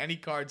drawing any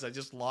cards, I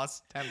just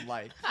lost 10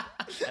 life.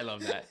 I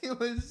love that. It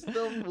was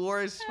the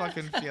worst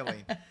fucking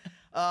feeling.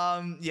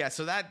 Yeah,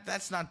 so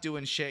that's not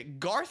doing shit.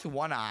 Garth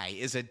One Eye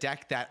is a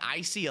deck that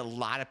I see a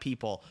lot of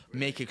people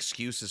make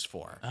excuses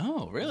for.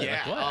 Oh, really?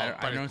 Yeah. Like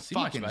what? I don't see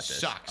much about this.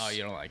 Sucks. Oh,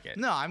 you don't like it?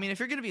 No, I mean, if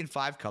you're gonna be in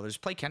 5 colors,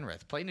 play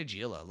Kenrith, play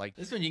Najeela. Like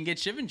this one, you can get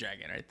Shivan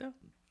Dragon, right? Though.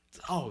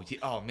 Oh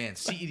man,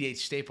 CEDH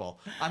staple.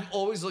 I'm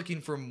always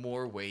looking for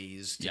more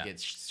ways to get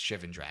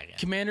Shivan Dragon.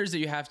 Commanders that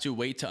you have to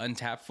wait to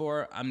untap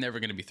for, I'm never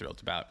going to be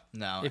thrilled about.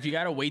 No. If you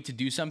got to wait to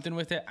do something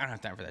with it, I don't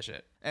have time for that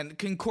shit. And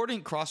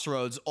Concordant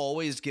Crossroads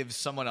always gives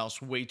someone else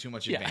way too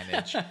much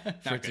advantage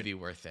for it to be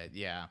worth it.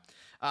 Yeah.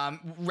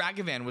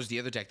 Ragavan was the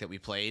other deck that we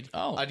played.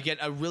 Oh. To get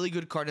a really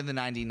good card in the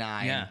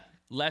 99. Yeah.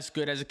 Less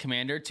good as a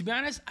commander. To be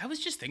honest, I was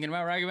just thinking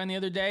about Ragavan the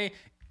other day.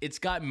 It's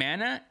got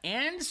mana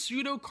and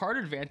pseudo card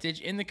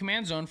advantage in the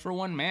command zone for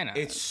 1 mana.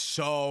 It's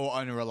so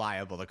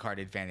unreliable, the card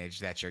advantage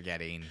that you're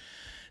getting.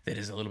 That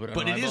is a little bit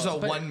But it unreliable. is a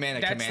But one-mana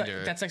that's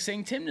commander. that's like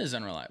saying Tymna's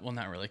unreliable. Well,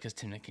 not really, because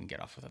Tymna can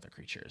get off with other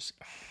creatures.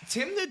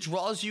 Tymna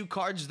draws you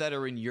cards that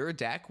are in your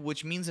deck,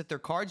 which means that they're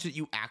cards that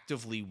you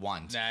actively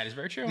want. That is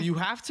very true. You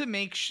have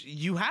to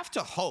you have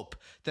to hope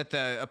that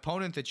the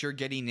opponent that you're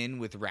getting in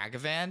with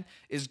Ragavan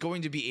is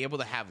going to be able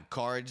to have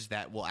cards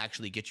that will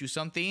actually get you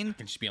something, It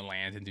can just be a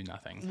land and do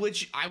nothing.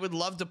 which I would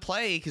love to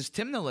play because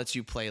Tymna lets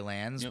you play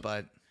lands,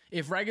 but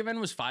If Ragavan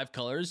was 5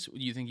 colors, do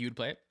you think you would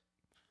play it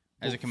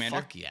as a commander?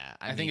 fuck yeah.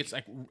 I think mean, it's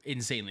like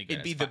insanely good.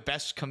 it'd be It's the fun.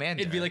 best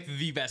commander. It'd be like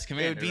the best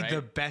commander. it would be right?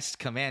 the best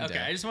commander. Okay,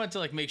 I just wanted to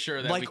like make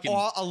sure that we like can.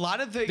 a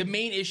lot of The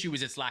main issue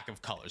is its lack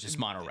of colors. It's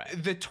mono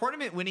red. the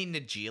tournament winning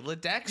Najeela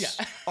decks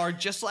Yeah. are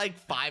just like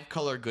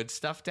 5-color good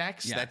stuff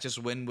decks Yeah. that just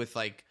win with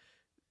like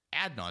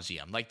ad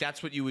nauseum. Like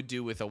that's what you would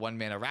do with a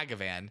 1-mana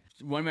Ragavan.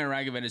 1-mana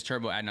Ragavan is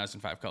turbo ad nauseam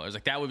 5 colors.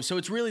 Like that would. So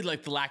it's really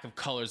like the lack of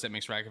colors that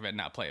makes Ragavan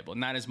not playable.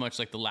 Not as much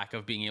like the lack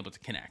of being able to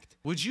connect.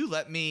 Would you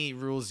let me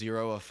rule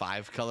 0 a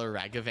 5-color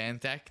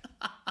Ragavan deck?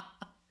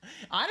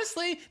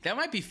 Honestly, that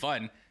might be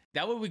fun.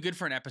 That would be good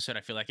for an episode.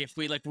 I feel like if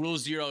we like rule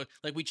 0,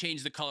 like we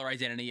change the color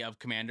identity of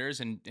commanders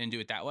and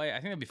do it that way. I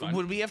think that'd be fun.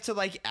 Would we have to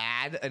like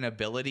add an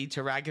ability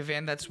to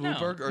Ragavan that's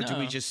Wooburg, or do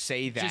we just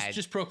say that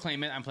Just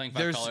proclaim it. I'm playing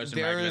 5 colors.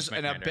 And there's Ragavan's my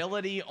an commander.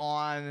 ability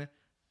on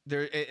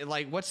there?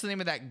 Like what's the name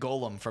of that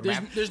golem from?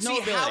 There's no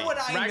See, ability. How would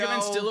I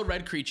Ragavan's know? still a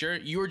red creature.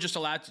 You were just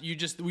allowed. To, you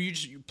just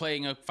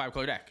playing a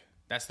 5-color deck.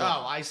 That's the.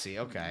 Oh, I see.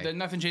 Okay. There's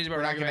nothing changed about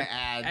We're not Ragavan. gonna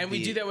add and we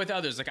the- do that with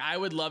others. Like I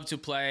would love to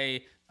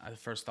play. The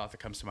first thought that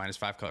comes to mind is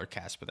 5-color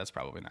cast, but that's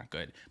probably not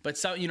good. But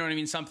so you know what I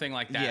mean, something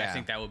like that. Yeah. I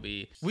think that would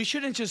be. We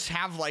shouldn't just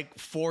have like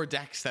 4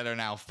 decks that are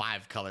now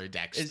 5-color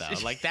decks though.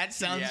 Like that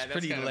sounds Yeah, that's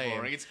pretty kinda lame.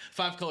 boring. It's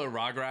 5-color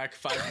Rograk,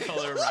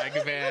 5-color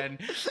Ragavan,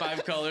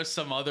 5-color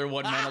some other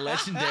 1-mana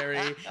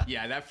legendary.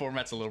 Yeah, that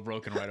format's a little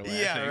broken right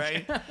away. Yeah, I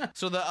think. right.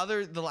 So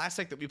the last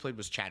deck that we played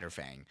was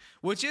Chatterfang,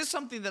 which is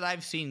something that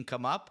I've seen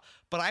come up,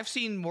 but I've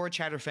seen more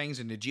Chatterfangs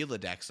in Najeela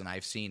decks than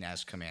I've seen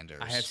as commanders.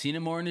 I have seen it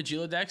more in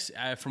Najeela decks.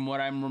 From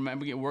what I'm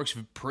remembering, it works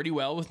pretty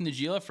well with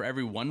Najeela. For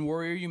every 1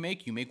 warrior you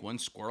make 1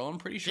 squirrel, I'm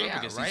pretty sure. Yeah,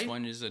 because right? this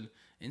one is an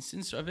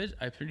instance of it,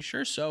 I'm pretty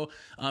sure. So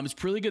it's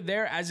pretty good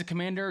there. As a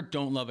commander,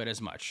 don't love it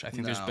as much. I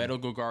think there's No. better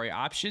Golgari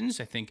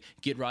options. I think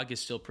Gitrog is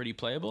still pretty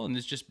playable, and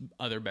there's just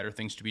other better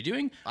things to be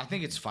doing. I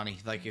think it's funny.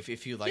 Like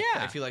if you like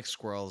Yeah. if you like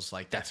squirrels,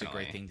 like that's a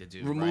great Definitely. thing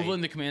to do. Removal right?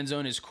 in the command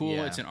zone is cool.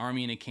 Yeah. It's an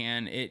army in a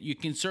can. You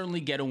can certainly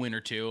get a win or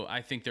two.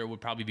 I think there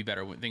would probably be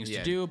better things Yeah.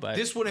 to do, but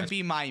this wouldn't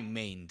be my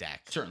main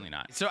deck. certainly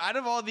not. So out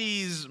of all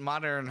these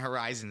Modern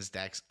Horizons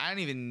decks, I don't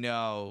even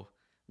know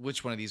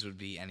which one of these would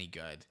be any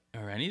good.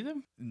 Are any of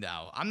them?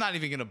 No, I'm not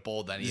even gonna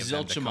bold any of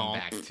them to come Zilchimal.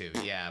 back to.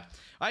 Yeah.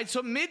 All right.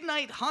 So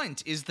Midnight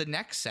Hunt is the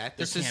next set.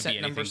 This is can't set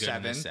be number anything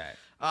good in 7. this set.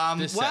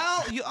 This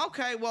Well,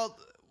 okay. Well,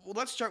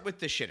 let's start with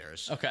the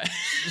shitters. Okay.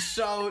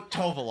 So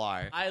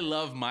Tovolar, I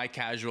love my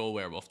casual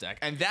werewolf deck.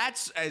 and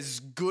that's as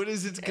good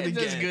as it's gonna It's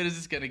get. as good as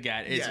it's gonna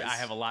get. Yes. I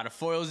have a lot of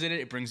foils in it.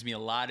 It brings me a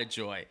lot of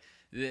joy.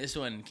 This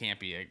one can't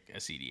be a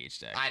CDH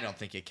deck. I don't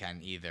think it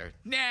can either.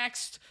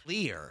 Next,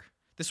 Lear.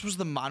 This was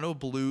the mono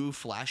blue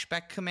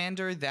flashback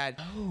commander that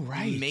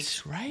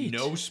makes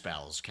no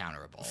spells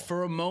counterable.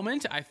 For a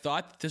moment, I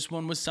thought this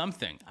one was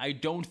something. I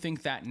don't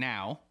think that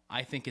now.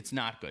 I think it's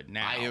not good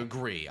now. I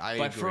agree.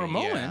 But for a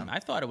moment, I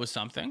thought it was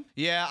something.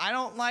 yeah, I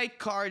don't like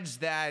cards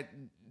that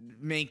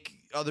make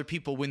other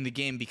people win the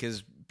game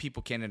because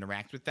people can't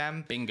interact with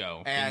them.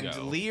 Bingo. And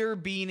bingo. Lear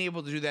being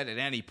able to do that at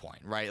any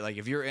point, right? Like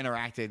if you're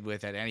interacted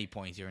with at any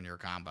point during your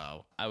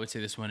combo. I would say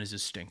this one is a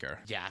stinker.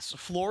 Yes.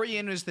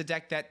 Florian is the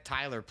deck that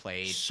Tyler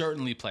played.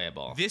 Certainly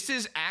playable. This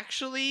is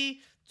actually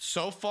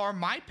so far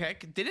my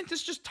pick. Didn't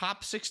this just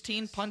top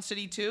 16 Punt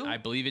City 2? I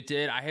believe it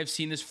did. I have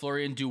seen this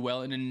Florian do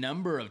well in a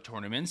number of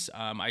tournaments.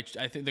 I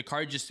think the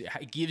card just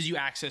gives you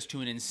access to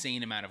an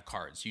insane amount of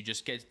cards. You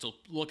just get to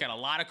look at a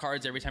lot of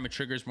cards every time it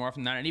triggers more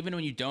often than not. And even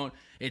when you don't,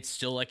 it's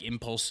still like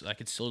impulse. Like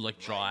it's still like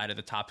draw out of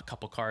the top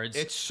couple cards.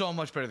 It's so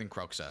much better than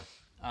Croxa.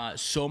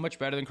 So much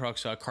better than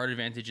Kroxa. Card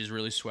advantage is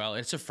really swell.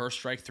 It's a first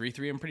strike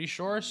 3/3, I'm pretty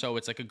sure. So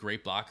it's like a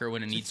great blocker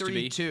when it needs to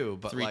be.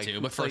 3/2, but 3/2,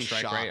 like, but first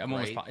strike, shock, right? I'm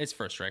almost. right? It's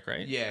first strike,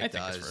 right? Yeah, I it think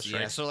does. It's first Yeah,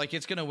 strike. so like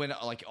it's gonna win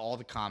like all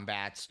the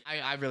combats.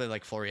 I really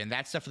like Florian.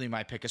 That's definitely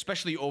my pick,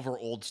 especially over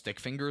Old Stick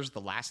Fingers,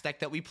 the last deck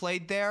that we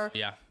played there.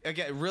 Yeah.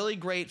 Again, really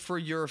great for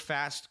your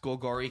fast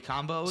Golgari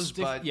combos,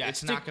 but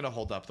it's not gonna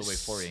hold up the way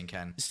Florian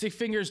can. Stick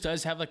Fingers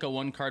does have like a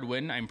 1-card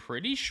win, I'm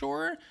pretty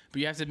sure,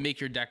 but you have to make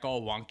your deck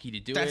all wonky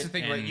to do it. That's the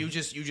thing, right? and- You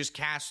just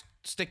cast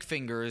Stick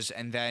Fingers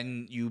and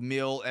then you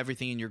mill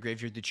everything in your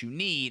graveyard that you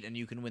need, and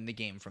you can win the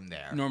game from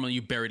there. Normally,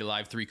 you buried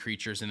alive 3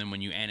 creatures, and then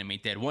when you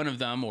animate dead one of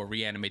them or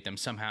reanimate them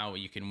somehow,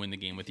 you can win the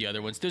game with the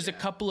other ones. There's a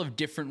couple of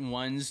different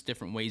ones,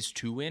 different ways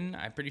to win,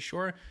 I'm pretty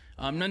sure.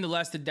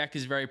 Nonetheless, the deck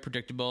is very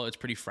predictable. It's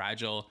pretty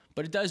fragile,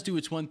 but it does do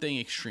its one thing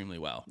extremely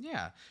well.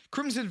 Yeah.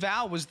 Crimson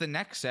Vow was the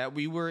next set.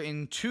 We were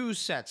in 2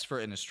 sets for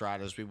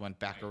Innistrad as we went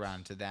back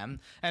around to them.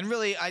 And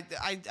really, I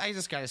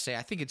just got to say,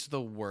 I think it's the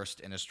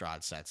worst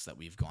Innistrad sets that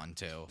we've gone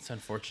to. It's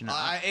unfortunate.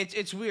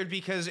 It's weird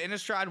because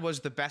Innistrad was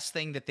the best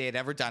thing that they had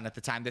ever done at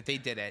the time that they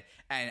did it,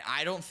 and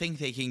I don't think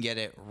they can get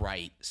it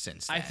right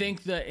since then. I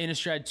think the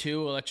Innistrad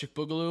 2 Electric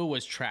Boogaloo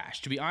was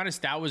trash. To be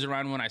honest, that was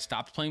around when I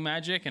stopped playing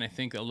Magic, and I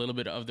think a little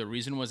bit of the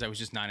reason was I was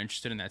just not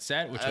interested in that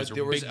set, which was a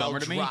big bummer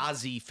to me. There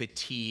was Eldrazi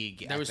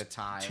fatigue at the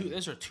time.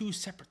 Those are two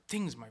separate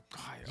things, my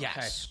God. Okay.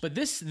 Yes. But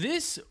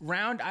this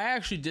round, I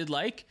actually did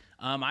like.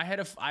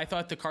 I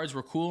thought the cards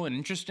were cool and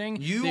interesting.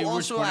 You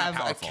also have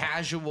a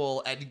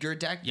casual Edgar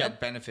deck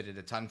that benefited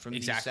a ton from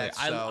these sets.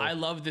 So. I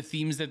love the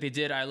themes that they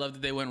did. I love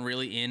that they went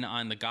really in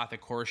on the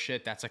Gothic horror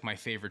shit. That's like my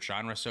favorite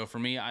genre. So for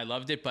me, I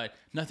loved it, but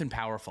nothing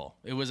powerful.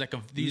 It was like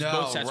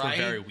both sets were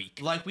very weak.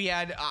 Like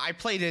I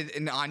played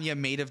an Anya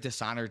Maid of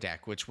Dishonor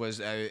deck, which was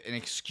an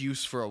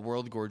excuse for a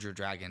World Gorger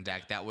Dragon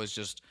deck that was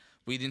just.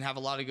 We didn't have a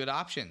lot of good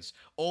options.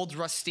 Old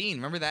Rustine,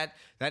 remember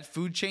that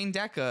food chain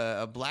deck,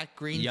 a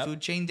black-green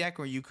food chain deck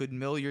where you could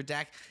mill your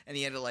deck, and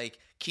you had to like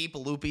keep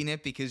looping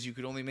it because you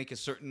could only make a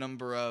certain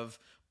number of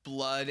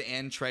blood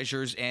and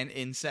treasures and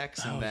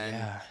insects,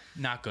 and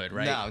not good,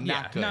 right? No,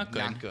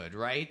 not good,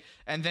 right?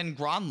 And then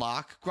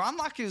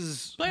Gronlock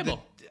is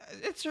playable.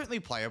 It's certainly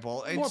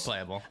playable. More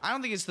playable. I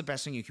don't think it's the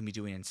best thing you can be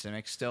doing in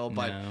Simic still,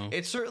 but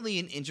it's certainly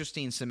an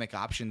interesting Simic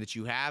option that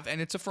you have, and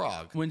it's a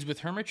frog. Wins with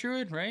Hermit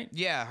Druid, right?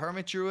 Yeah,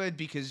 Hermit Druid,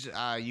 because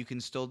you can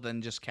still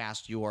then just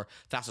cast your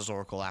Thassa's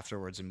Oracle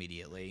afterwards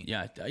immediately.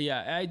 Yeah.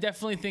 I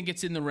definitely think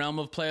it's in the realm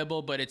of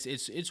playable, but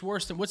it's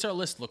worse than. What's our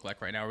list look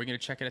like right now? Are we going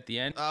to check it at the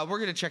end? We're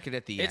going to check it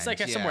at the end. It's like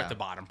somewhere at the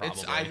bottom,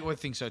 probably. I would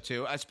think so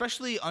too,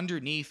 especially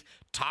underneath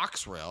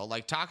Toxrill.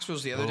 Like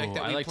Toxrill's the other deck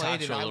that we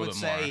played, and I would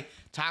say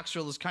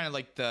Toxrill is kind of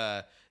like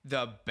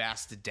the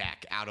best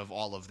deck out of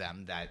all of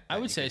them that I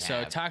would say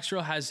so.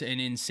 Toxrill has an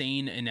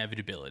insane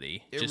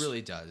inevitability. It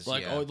really does.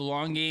 Like the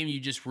long game, you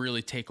just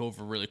really take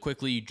over really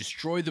quickly. You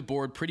destroy the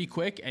board pretty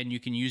quick, and you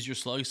can use your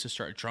slugs to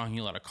start drawing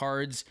a lot of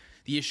cards.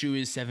 The issue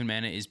is 7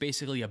 mana is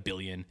basically a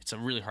billion. It's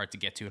really hard to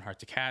get to and hard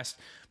to cast.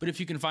 But if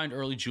you can find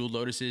early Jeweled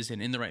Lotuses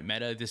and in the right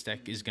meta, this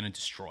deck is going to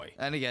destroy.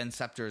 And again,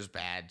 Scepter is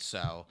bad,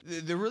 so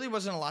there really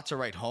wasn't a lot to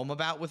write home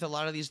about with a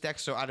lot of these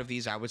decks. So out of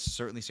these, I would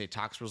certainly say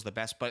Toxrill's the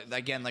best. But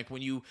again, like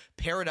when you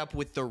pair it up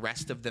with the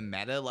rest of the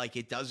meta, like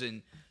it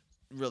doesn't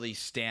really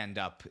stand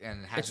up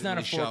and hasn't it's not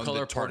really a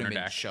four-color tournament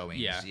partner deck. Showings.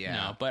 Yeah,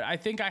 no, but I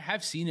think I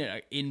have seen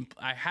it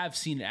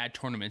at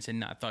tournaments and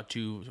not thought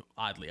too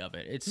oddly of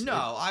it.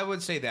 I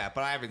would say that,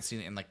 but I haven't seen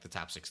it in like the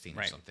top 16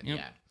 or something. Yep.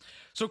 Yeah.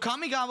 So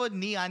Kamigawa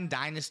Neon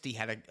Dynasty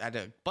had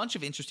a bunch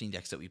of interesting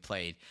decks that we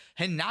played.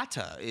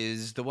 Hinata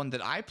is the one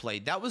that I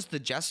played. That was the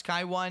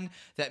Jeskai one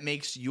that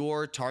makes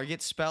your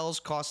target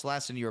spells cost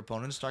less and your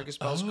opponent's target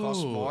spells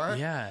cost more.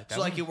 Yeah. So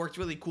like it worked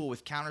really cool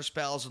with counter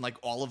spells, and like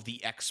all of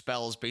the X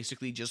spells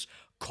basically just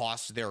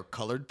cost their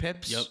colored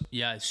pips. Yep.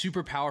 Yeah.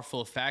 Super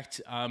powerful effect.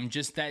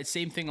 Just that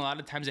same thing. A lot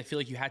of times I feel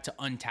like you had to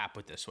untap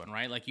with this one,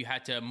 right? Like you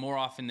had to more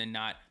often than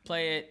not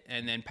play it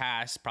and then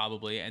pass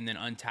probably and then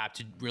untap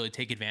to really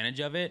take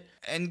advantage of it.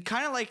 And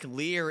kind of like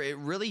Lear, it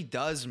really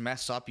does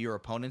mess up your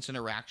opponent's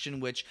interaction,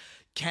 which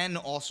can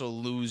also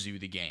lose you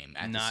the game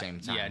at the same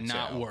time. Yeah,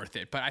 not worth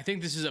it. But I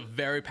think this is a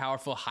very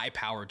powerful, high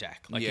power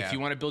deck. Like if you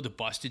want to build a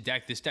busted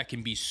deck, this deck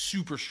can be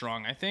super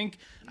strong, I think.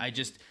 I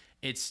just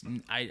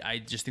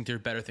think there are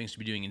better things to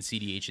be doing in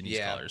CDH in these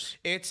colors.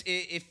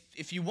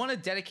 If you want to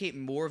dedicate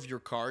more of your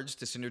cards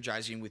to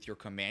synergizing with your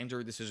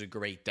commander, this is a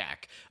great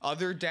deck.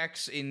 Other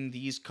decks in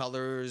these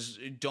colors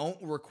don't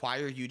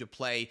require you to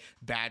play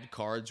bad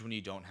cards when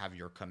you don't have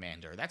your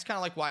commander. That's kind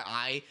of like why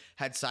I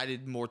had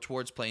sided more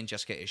towards playing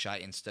Jeskai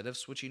Ishai instead of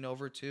switching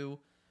over to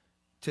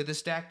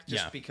this deck,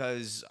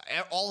 because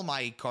all of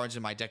my cards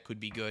in my deck could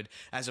be good,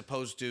 as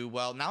opposed to,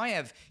 well, now I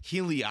have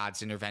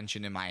Heliod's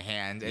Intervention in my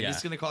hand, and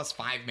it's going to cost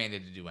 5 mana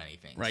to do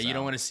anything. Right, so. You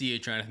don't want to see it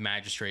trying to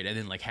Magistrate, and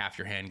then like half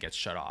your hand gets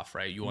shut off,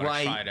 right? You want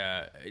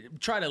to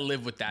try to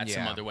live with that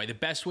some other way. The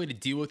best way to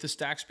deal with the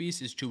Stacks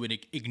piece is to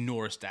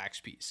ignore a Stacks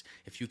piece.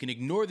 If you can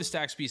ignore the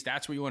Stacks piece,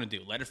 that's what you want to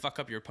do. Let it fuck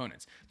up your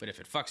opponents. But if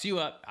it fucks you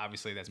up,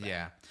 obviously that's bad.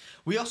 Yeah.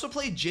 We also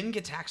played Jin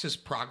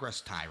Gitaxias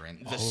Progress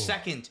Tyrant, the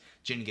second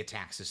Jin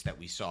Gitaxias that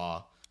we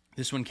saw.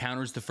 This one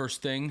counters the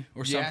first thing,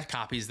 or some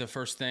copies the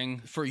first thing.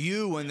 For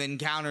you, and then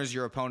counters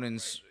your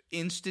opponent's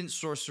instant,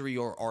 sorcery,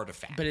 or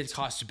artifact. But it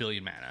costs 1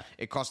 billion mana.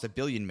 It costs 1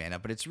 billion mana,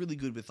 but it's really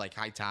good with like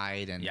High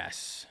Tide and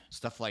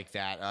stuff like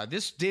that.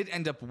 This did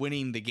end up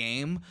winning the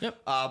game.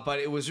 Yep. But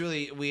it was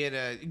really, we had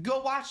to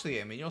go watch the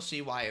game, and you'll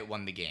see why it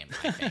won the game,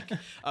 I think.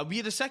 We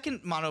had a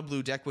second mono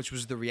blue deck, which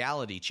was the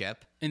Reality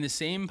Chip. In the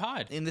same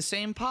pod.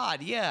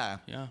 Yeah.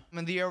 Yeah.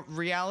 And the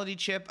Reality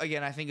Chip,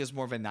 again, I think is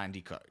more of a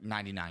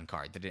 99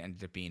 card that it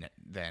ended up being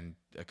than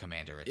a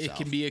commander itself.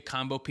 It can be a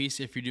combo piece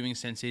if you're doing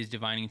Sensei's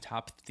Divining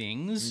Top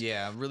things.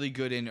 Yeah, really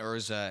good in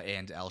Urza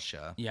and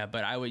Elsha. Yeah,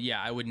 but I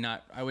would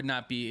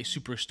not be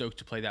super stoked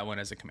to play that one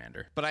as a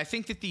commander. But I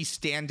think that the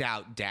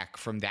standout deck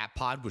from that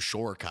pod was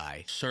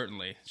Shorakai.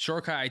 Certainly.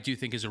 Shorakai I do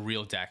think is a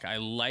real deck. I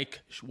like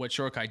what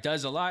Shorakai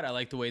does a lot. I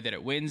like the way that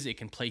it wins. It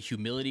can play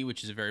Humility,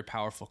 which is a very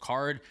powerful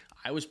card.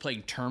 I was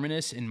playing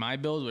Terminus in my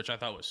build, which I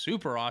thought was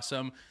super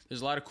awesome.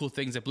 There's a lot of cool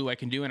things that Blue Eye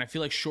can do, and I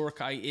feel like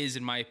Shorakai is,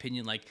 in my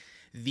opinion, like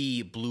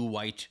the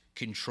blue-white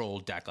control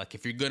deck. Like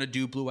if you're going to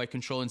do blue-white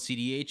control in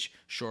CDH,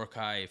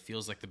 Shorikai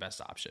feels like the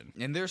best option.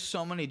 And there's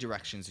so many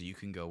directions that you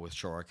can go with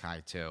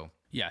Shorikai too.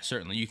 Yeah,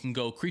 certainly. You can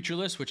go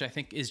creatureless, which I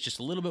think is just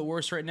a little bit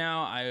worse right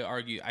now.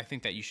 I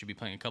think that you should be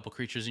playing a couple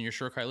creatures in your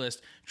Shurikai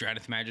list.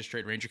 Drannith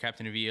Magistrate, Ranger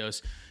Captain of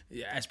Eos,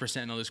 Esper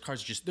Sentinel. Those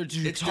cards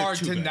it's hard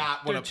to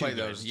not want to play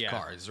those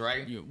cards,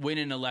 right? You win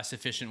in a less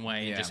efficient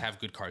way and just have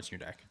good cards in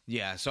your deck.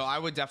 Yeah, so I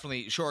would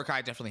definitely,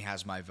 Shorikai definitely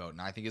has my vote,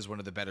 and I think is one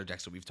of the better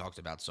decks that we've talked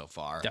about so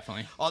far.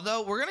 Definitely.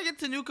 Although we're going to get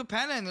to New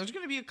Capenna, and there's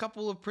going to be a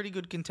couple of pretty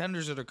good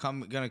contenders that are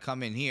going to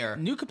come in here.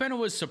 New Capenna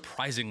was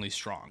surprisingly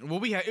strong.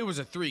 Well, it was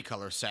a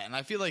 3-color set, and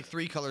I feel like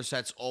 3-color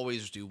sets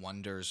always do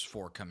wonders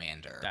for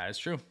Commander. That is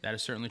true. That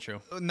is certainly true.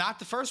 Not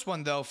the first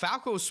one, though.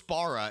 Falco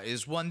Spara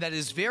is one that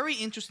is very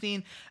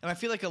interesting, and I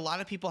feel like a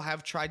lot of people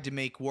have tried to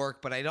make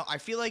work, but I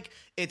feel like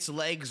its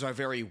legs are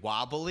very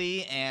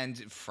wobbly and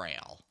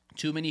frail.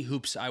 Too many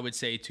hoops, I would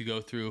say, to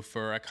go through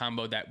for a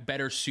combo that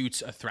better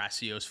suits a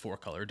Thrasios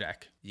 4-color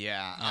deck.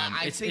 Yeah.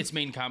 Its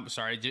main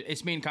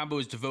combo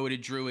is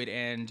Devoted Druid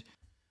and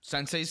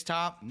Sensei's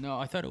Top? No,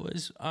 I thought it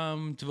was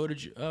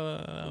Devoted.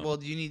 Well,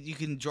 you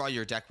can draw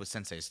your deck with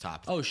Sensei's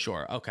Top. Oh,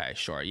 sure. Okay,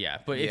 sure. Yeah,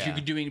 but if you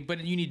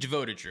need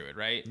Devoted Druid,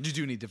 right? You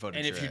do need Devoted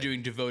Druid. And if you're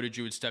doing Devoted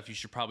Druid stuff, you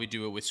should probably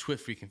do it with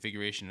Swift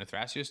reconfiguration in a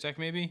Thrasios deck,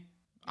 maybe.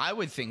 I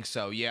would think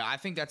so. Yeah, I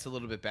think that's a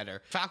little bit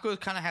better. Falco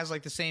kind of has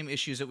like the same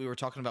issues that we were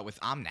talking about with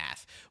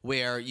Omnath,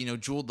 where,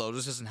 Jeweled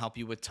Lotus doesn't help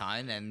you with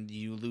ton, and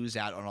you lose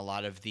out on a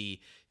lot of the,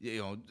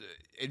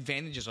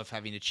 advantages of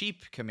having a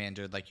cheap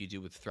commander like you do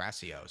with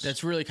Thrasios.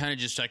 That's really kind of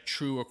just like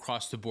true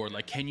across the board.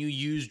 Like, can you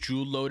use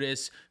Jeweled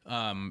Lotus,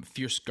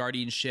 Fierce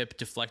Guardianship,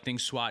 Deflecting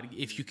SWAT?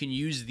 If you can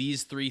use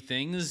these 3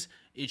 things,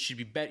 it should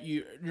be better.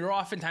 You're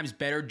oftentimes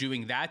better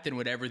doing that than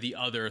whatever the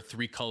other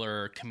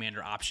 3-color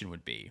commander option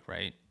would be,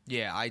 right?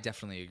 Yeah, I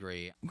definitely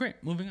agree. Great,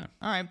 moving on.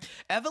 All right.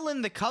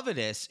 Evelyn the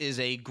Covetous is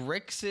a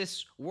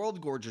Grixis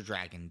World Gorger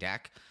Dragon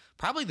deck.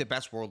 Probably the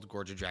best World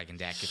Gorger Dragon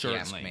deck, if you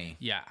ask me.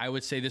 Yeah, I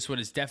would say this one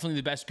is definitely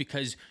the best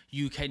because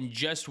you can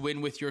just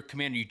win with your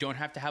commander. You don't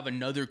have to have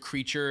another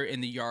creature in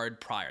the yard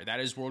prior.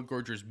 That is World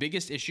Gorger's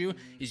biggest issue,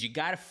 is you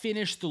got to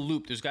finish the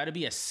loop. There's got to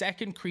be a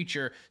second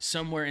creature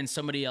somewhere in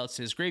somebody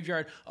else's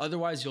graveyard.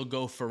 Otherwise, you'll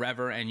go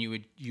forever and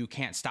you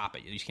can't stop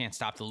it. You can't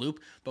stop the loop.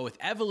 But with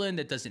Evelyn,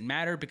 that doesn't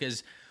matter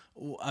because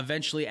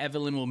eventually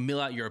Evelyn will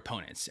mill out your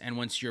opponents. And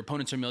once your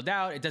opponents are milled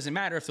out, it doesn't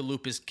matter if the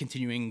loop is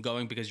continuing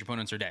going because your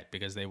opponents are dead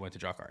because they went to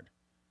draw a card.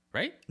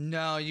 Right?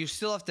 No, you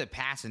still have to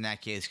pass in that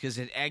case because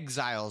it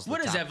exiles the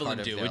What does top Evelyn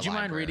part do? of their Would you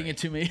mind library. reading it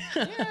to me?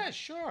 Yeah,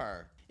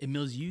 sure. It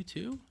mills you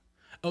too?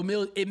 Oh,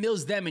 it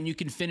mills them and you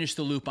can finish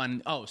the loop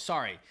on... Oh,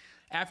 sorry.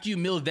 After you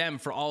mill them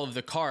for all of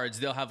the cards,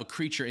 they'll have a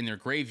creature in their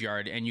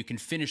graveyard and you can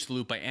finish the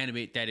loop by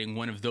animate thatting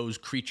one of those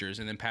creatures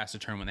and then pass the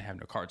turn when they have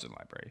no cards in the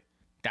library.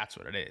 That's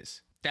what it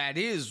is. That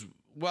is...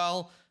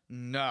 Well,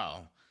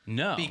 no.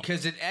 No.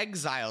 Because it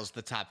exiles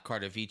the top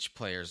card of each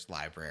player's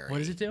library. What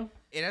does it do?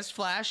 It has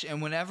flash,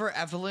 and whenever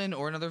Evelyn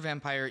or another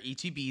vampire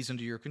ETBs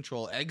under your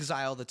control,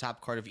 exile the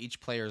top card of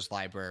each player's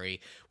library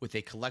with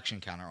a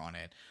collection counter on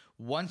it.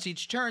 Once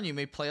each turn, you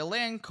may play a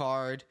land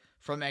card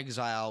from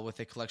exile with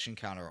a collection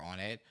counter on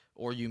it,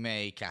 or you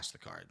may cast the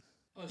card.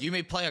 You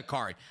may play a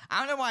card. I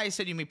don't know why I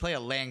said you may play a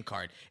land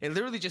card. It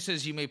literally just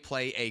says you may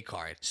play a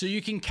card. So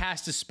you can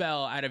cast a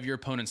spell out of your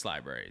opponent's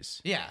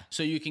libraries. Yeah.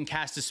 So you can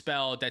cast a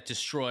spell that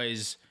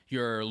destroys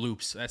your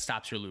loops, that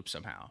stops your loop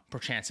somehow,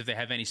 perchance if they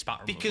have any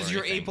spot removal. Because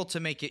you're able to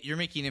make it, you're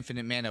making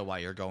infinite mana while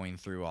you're going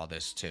through all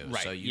this too.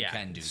 Right. So you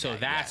can do that. So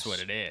that's yes. what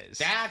it is.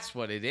 That's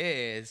what it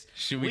is.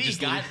 Should we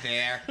just got leave?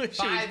 there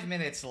 5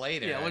 minutes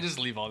later. Yeah, we'll just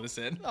leave all this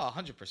in. Oh,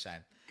 100%.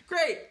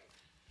 Great.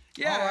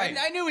 Yeah, All right.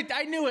 I knew what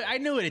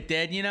it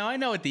did. I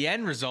know what the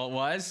end result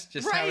was.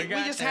 Just how we Right,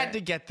 got we just there. had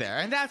to get there,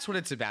 and that's what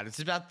it's about. It's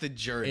about the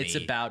journey. It's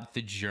about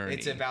the journey.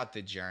 It's about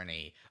the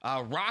journey.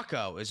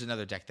 Rocco is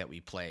another deck that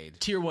we played.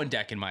 Tier 1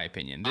 deck, in my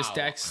opinion. This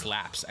deck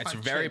slaps. It's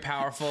very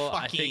powerful.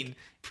 I think.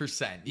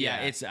 Percent.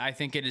 Yeah, I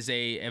think it is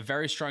a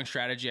very strong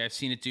strategy. I've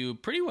seen it do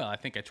pretty well, I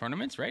think, at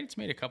tournaments, right? It's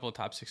made a couple of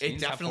top 16s. It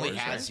definitely top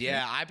 4s, has. right?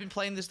 Yeah, I've been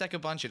playing this deck a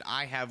bunch, and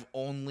I have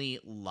only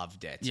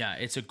loved it. Yeah,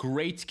 it's a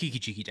great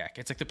Kiki-Jiki deck.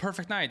 It's like the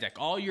perfect Naya deck.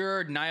 All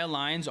your Naya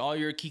lines, all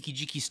your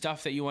Kiki-Jiki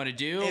stuff that you want to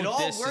do, It all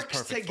this works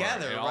is perfect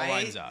together, for it. It right? all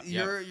lines up.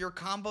 Yep. Your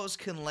combos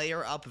can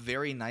layer up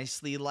very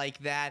nicely like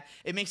that.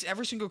 It makes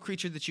every single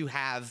creature that you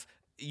have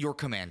your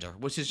commander,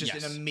 which is just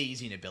Yes. an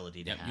amazing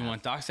ability to have. You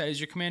want Dockside as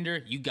your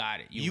commander? You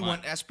got it. You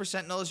want Esper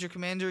Sentinel as your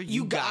commander?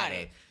 You got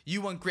it. You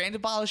want Grand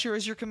Abolisher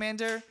as your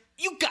commander?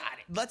 You got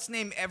it. Let's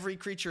name every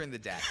creature in the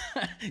deck.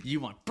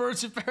 You want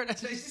Birds of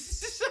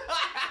Paradise?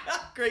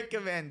 Great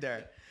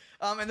commander.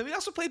 And then we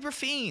also played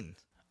Rafine.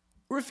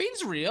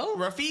 Rafine's real.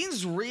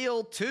 Rafine's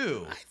real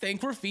too. I think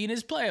Rafine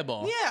is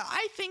playable. Yeah,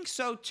 I think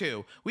so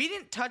too. We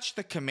didn't touch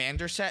the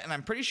commander set, and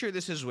I'm pretty sure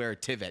this is where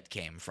Tivit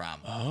came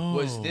from.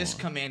 Was this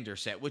commander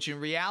set, which in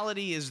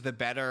reality is the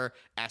better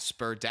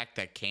Esper deck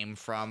that came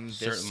from this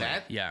Certainly.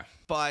 set. Yeah.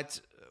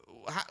 But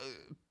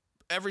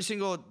every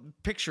single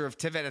picture of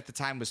Tivit at the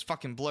time was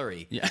fucking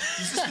blurry. Yeah.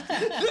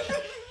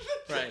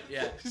 Right,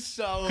 yeah.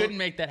 So Couldn't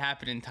make that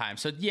happen in time.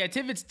 So yeah,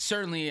 Tivit's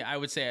certainly, I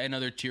would say,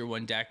 another tier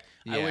 1 deck.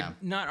 I would Yeah.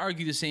 not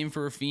argue the same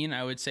for Rafine.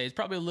 I would say it's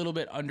probably a little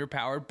bit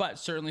underpowered, but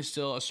certainly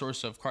still a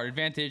source of card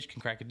advantage,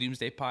 can crack a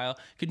Doomsday pile,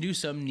 can do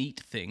some neat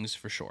things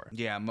for sure.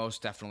 Yeah,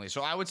 most definitely.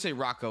 So I would say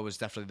Rocco is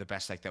definitely the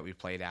best deck that we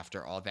played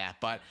after all that.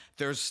 But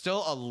there's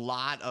still a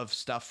lot of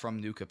stuff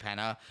from New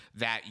Capenna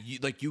that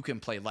you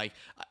can play. Like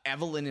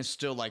Evelyn is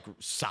still like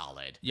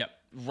solid. Yep.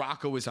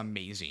 Rocco is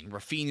amazing.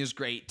 Rafine is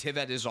great.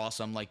 Tivet is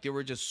awesome. Like there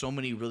were just so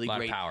many really Lot of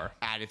great power.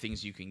 added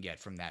things you can get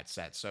from that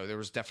set. So there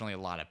was definitely a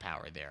lot of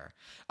power there.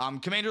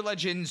 Commander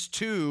Legends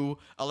 2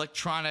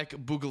 Electronic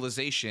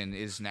Boogalization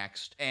is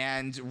next.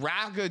 And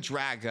Raga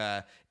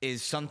Draga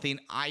is something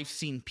I've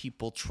seen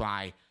people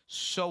try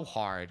so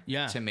hard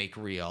Yeah. to make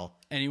real.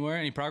 Anywhere?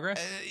 Any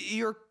progress?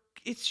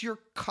 It's your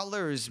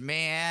colors,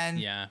 man.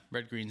 Yeah,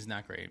 red green's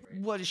not great.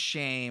 What a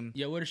shame.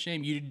 Yeah, what a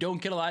shame. You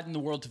don't get a lot in the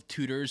world of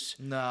tutors.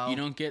 No. You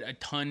don't get a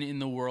ton in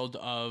the world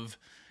of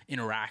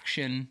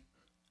interaction.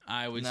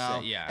 I would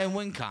say, yeah. And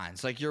win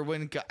cons. Like your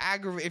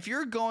if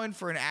you're going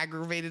for an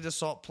aggravated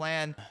assault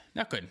plan,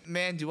 Not good.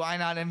 man, do I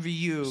not envy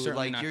you. Certainly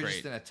like not you're great.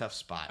 just in a tough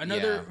spot.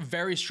 Another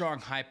very strong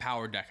high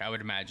power deck, I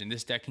would imagine.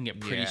 This deck can get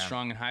pretty Yeah.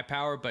 strong and high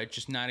power, but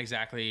just not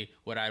exactly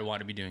what I'd want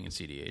to be doing in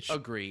CDH.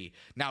 Agree.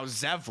 Now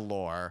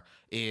Zevlor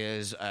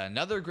is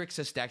another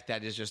Grixis deck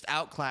that is just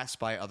outclassed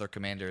by other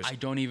commanders. I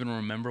don't even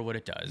remember what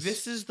it does.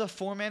 This is the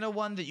 4-mana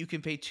one that you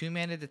can pay 2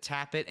 mana to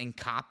tap it and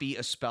copy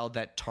a spell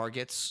that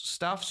targets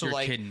stuff. So You're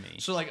like, kidding me.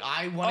 So like,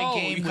 I won a oh,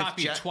 game you with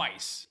copy it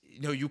twice.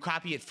 No, you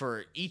copy it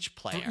for each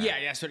player.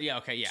 Yeah,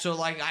 okay, yeah. So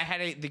like, I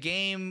had the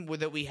game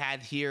that we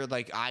had here.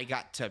 Like, I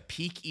got to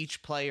peek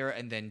each player,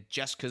 and then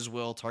Jessica's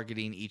Will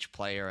targeting each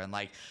player, and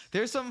like,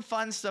 there's some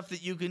fun stuff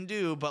that you can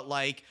do. But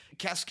like,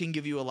 Kess can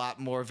give you a lot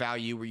more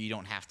value where you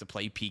don't have to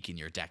play peek in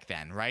your deck,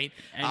 then, right?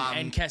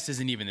 and Kess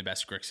isn't even the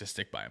best Grixis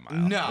stick by a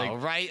mile. No,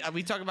 Like, right?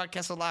 We talk about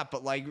Kess a lot,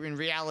 but like in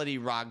reality,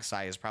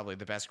 Rogsai is probably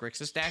the best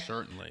Grixis deck.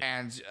 Certainly.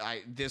 And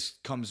this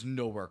comes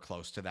nowhere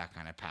close to that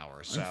kind of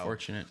power. So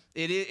Unfortunate.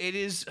 It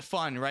is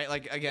fun, right?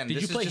 Like again, Did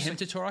this you play is just him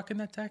to Torok in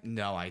that deck?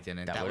 No, I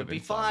didn't. That would would've be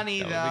been fun.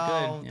 funny, That though.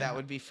 would be good, yeah. That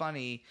would be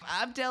funny.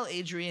 Abdel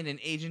Adrian, an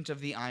agent of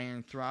the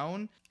Iron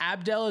Throne.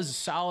 Abdel is a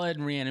solid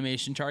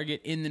reanimation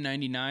target in the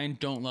 99.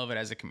 Don't love it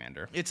as a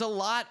commander. It's a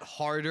lot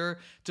harder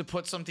to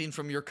put something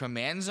from your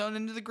command zone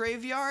into the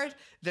graveyard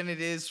than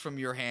it is from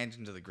your hand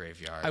into the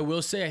graveyard. I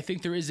will say, I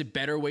think there is a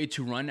better way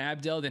to run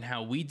Abdel than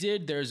how we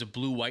did. There's a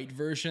blue-white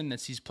version that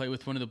sees play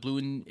with one of the blue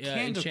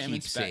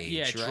enchantments. Sage,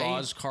 Yeah, right?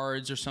 draws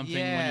cards or something.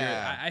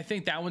 Yeah. I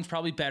think that one's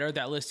probably better.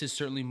 That list is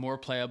certainly more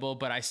playable,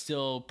 but I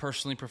still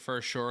personally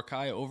prefer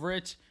Shorokai over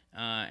it.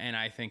 And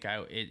I think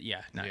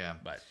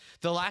but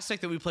The last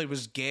deck that we played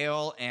was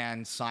Gale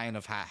and Scion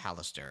of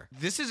Hallister.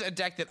 This is a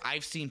deck that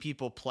I've seen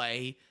people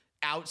play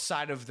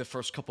outside of the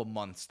first couple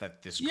months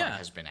that this card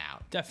has been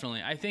out.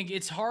 definitely. I think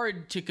it's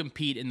hard to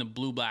compete in the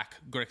blue-black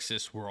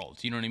Grixis world.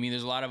 You know what I mean?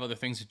 There's a lot of other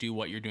things that do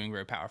what you're doing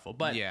very powerful.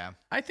 But Yeah.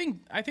 I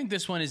think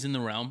this one is in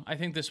the realm. I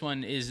think this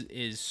one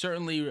is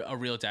certainly a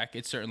real deck.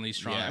 It's certainly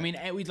strong. Yeah. I mean,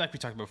 we talked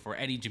about before,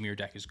 any Jameer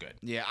deck is good.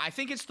 Yeah, I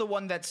think it's the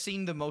one that's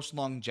seen the most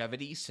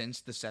longevity since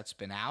the set's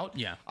been out.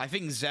 Yeah. I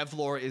think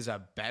Zevlor is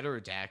a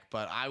better deck,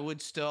 but I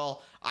would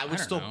still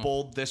don't know.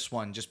 bold this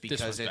one just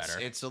because one's better.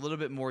 it's a little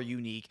bit more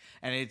unique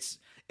and it's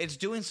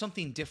doing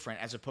something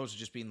different as opposed to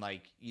just being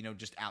like,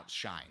 just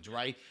outshined,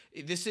 right?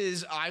 This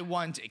is, I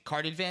want a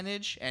card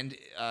advantage and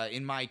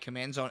in my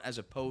command zone as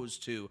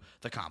opposed to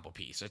the combo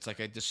piece. It's like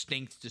a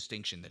distinct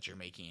distinction that you're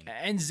making.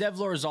 And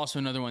Zevlor is also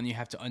another one you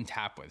have to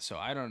untap with. So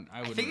I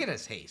think it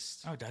has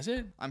haste. Oh, does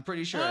it? I'm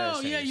pretty sure it has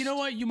Oh, yeah. haste. You know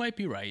what? You might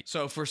be right.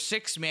 So for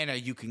 6 mana,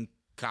 you can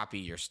copy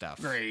your stuff.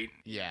 Great.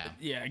 Yeah.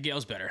 Yeah,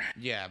 Gale's better.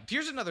 Yeah.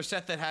 Here's another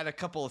set that had a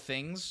couple of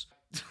things.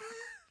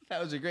 That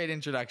was a great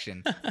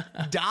introduction.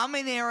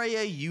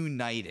 Dominaria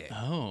United.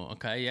 Oh,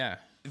 okay. Yeah.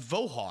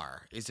 Vohar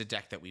is a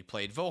deck that we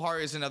played.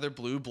 Vohar is another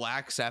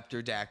blue-black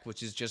scepter deck,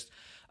 which is just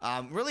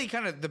really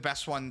kind of the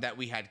best one that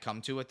we had come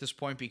to at this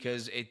point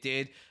because it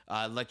did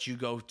let you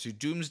go to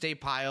Doomsday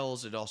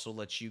piles. It also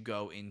lets you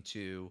go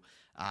into...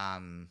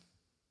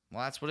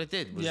 well, that's what it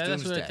did. Was Yeah,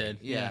 that's what it Doomsday. did.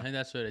 Yeah, and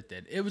that's what it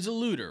did. It was a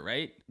looter,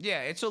 right?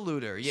 Yeah, it's a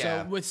looter.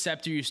 Yeah. So with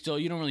Scepter, you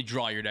don't really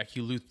draw your deck.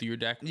 You loot through your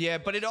deck. Yeah,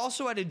 but it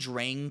also had a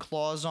drain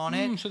clause on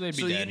it. So they'd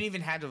be you dead. didn't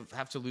even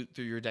have to loot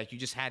through your deck. You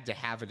just had to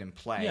have it in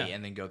play Yeah.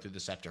 and then go through the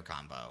Scepter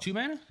combo. 2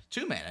 mana?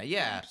 2 mana,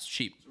 yeah. It's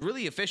cheap.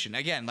 Really efficient.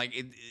 Again, like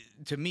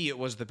to me, it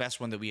was the best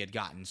one that we had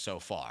gotten so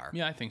far.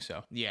 Yeah, I think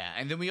so. Yeah,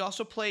 and then we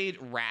also played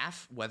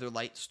Wrath,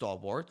 Weatherlight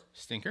Stalwart.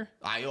 Stinker?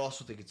 I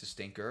also think it's a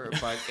stinker,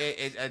 but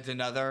it's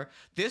another.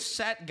 This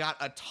set got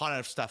a ton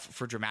of stuff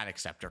for Dramatic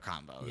Scepter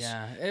combos.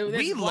 Yeah.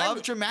 We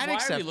love Dramatic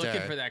Why are we Scepter.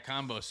 looking for that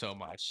combo so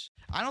much?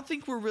 I don't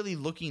think we're really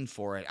looking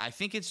for it. I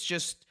think it's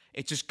just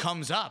it just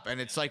comes up,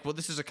 and it's like, well,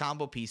 this is a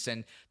combo piece,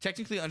 and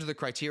technically under the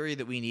criteria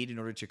that we need in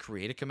order to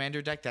create a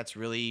commander deck, that's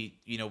really,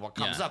 what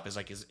comes up is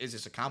like, is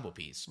this a combo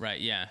piece?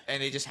 Right, yeah.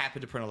 And they just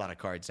happen to print a lot of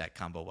cards that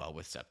combo well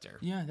with Scepter.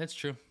 Yeah, that's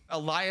true.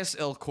 Elias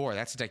Ilkor,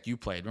 that's a deck you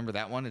played. Remember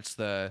that one? It's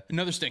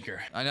another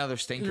stinker. Another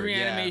stinker,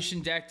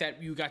 Reanimation deck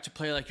that you got to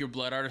play like your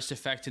Blood Artist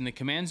effect in the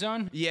command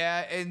zone.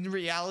 Yeah, in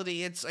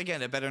reality, it's,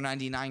 again, a better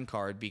 99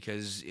 card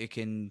because it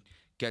can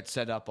get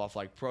set up off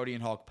like Protean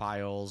Hawk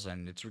piles,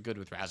 and it's good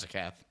with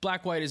Razaketh.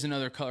 Black-white is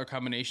another color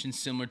combination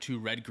similar to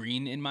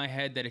red-green in my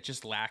head that it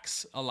just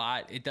lacks a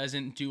lot. It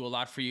doesn't do a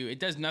lot for you. It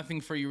does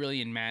nothing for you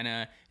really in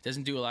mana. It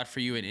doesn't do a lot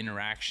for you in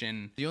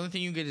interaction. The only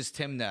thing you get is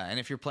Tymna, and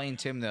if you're playing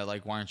Tymna,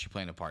 like, why aren't you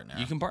playing a partner?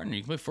 You can partner.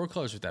 You can play 4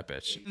 colors with that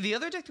bitch. The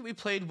other deck that we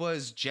played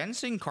was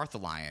Jensen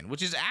Carthalion,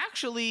 which is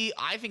actually,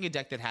 I think, a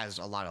deck that has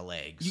a lot of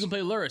legs. You can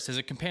play Lurrus as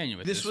a companion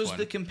with this one. This was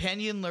the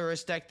companion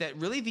Lurrus deck that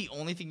really the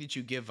only thing that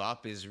you give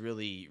up is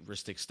really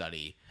Rhystic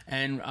Study.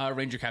 And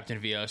Ranger Captain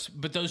Vios.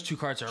 But those 2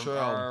 cards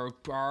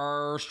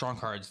are strong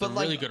cards. They're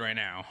really good right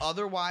now.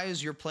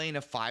 Otherwise, you're playing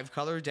a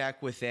 5-color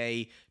deck with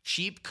a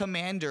cheap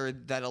commander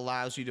that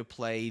allows you to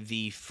play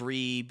the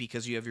free,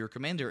 because you have your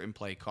commander in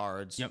play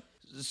cards. Yep.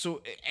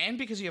 So, and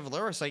because you have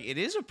Lurrus, like, it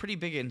is a pretty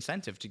big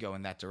incentive to go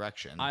in that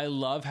direction. I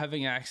love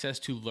having access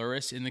to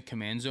Lurrus in the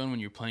command zone when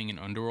you're playing an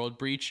Underworld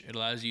Breach. It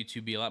allows you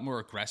to be a lot more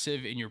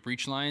aggressive in your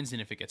breach lines,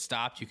 and if it gets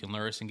stopped, you can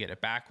Lurrus and get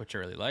it back, which I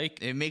really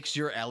like. It makes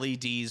your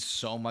LEDs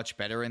so much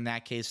better in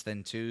that case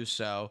then too,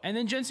 so... And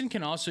then Jensen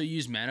can also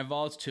use Mana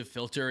Vaults to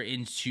filter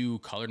into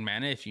colored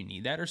mana if you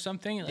need that or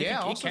something. Like,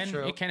 yeah,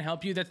 it can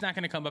help you. That's not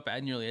going to come up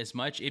nearly as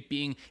much. It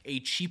being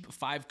a cheap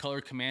 5-color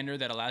commander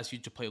that allows you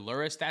to play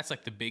Lurrus, that's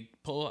like the big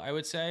pull, I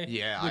would say.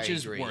 Yeah, which I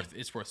is agree.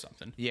 It's worth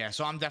something. Yeah,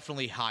 so I'm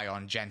definitely high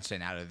on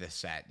Jensen out of this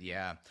set.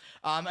 Yeah,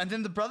 and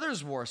then the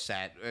Brothers War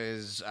set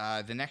is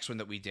the next one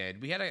that we did.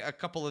 We had a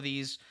couple of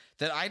these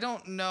that I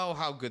don't know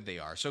how good they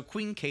are. So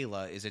Queen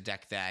Kayla is a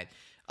deck that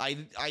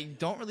I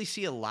don't really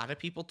see a lot of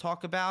people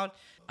talk about.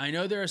 I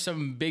know there are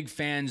some big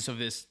fans of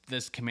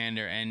this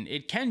commander, and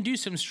it can do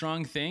some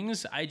strong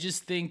things. I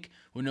just think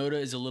Winota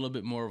is a little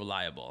bit more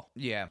reliable.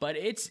 Yeah, but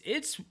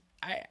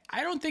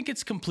I don't think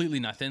it's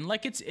completely nothing.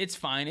 Like, it's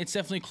fine. It's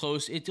definitely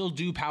close. It'll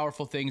do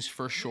powerful things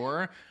for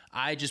sure.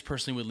 I just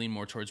personally would lean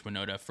more towards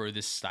Winota for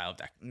this style of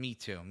deck. Me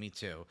too.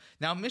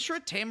 Now, Mishra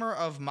Tamer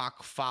of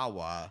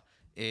Makfawa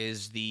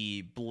is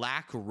the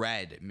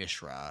black-red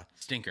Mishra.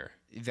 Stinker.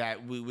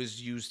 That was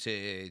used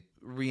to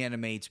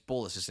reanimate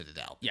Bolas of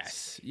Citadel.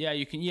 Yes. Yeah,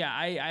 you can. Yeah,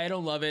 I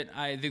don't love it.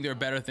 I think there are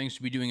better things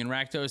to be doing in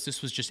Rakdos.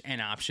 This was just an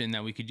option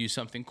that we could do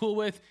something cool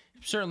with.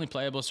 Certainly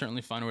playable,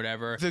 certainly fun, or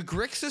whatever. The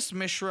Grixis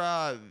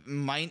Mishra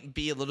might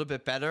be a little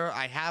bit better.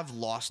 I have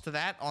lost to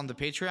that on the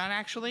Patreon,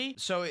 actually.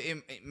 So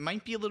it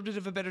might be a little bit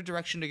of a better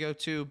direction to go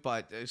to.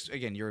 But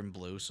again, you're in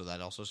blue, so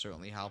that also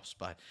certainly helps.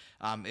 But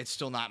it's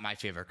still not my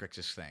favorite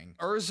Grixis thing.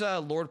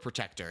 Urza, Lord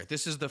Protector.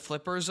 This is the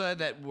flip Urza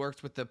that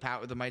worked with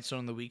the Might Stone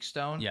and the Weak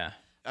Stone. Yeah.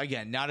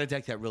 Again, not a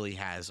deck that really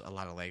has a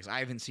lot of legs. I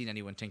haven't seen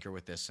anyone tinker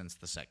with this since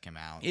the set came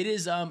out. It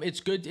is, it's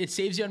good. It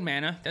saves you on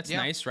mana. That's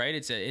nice, right?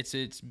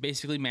 It's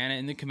basically mana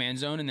in the command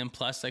zone, and then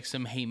plus like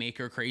some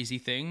haymaker crazy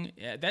thing.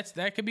 Yeah,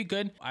 that could be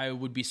good. I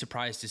would be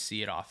surprised to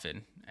see it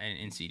often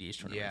in CDH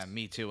tournaments. Yeah,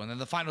 me too. And then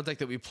the final deck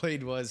that we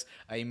played was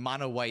a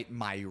mono white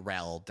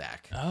Myrel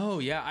deck. Oh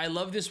yeah, I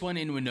love this one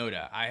in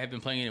Winota. I have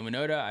been playing it in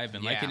Winota. I've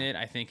been liking it.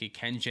 I think it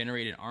can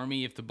generate an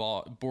army if the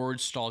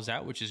board stalls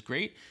out, which is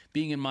great.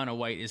 Being in mono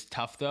white is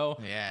tough though.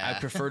 Yeah. I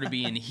prefer to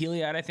be in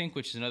Heliod, I think,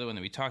 which is another one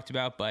that we talked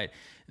about. But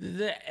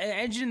the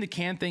engine in the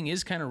can thing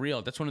is kind of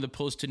real. That's one of the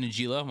pulls to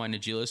Najeela. Why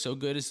Najeela is so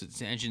good is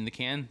it's an engine in the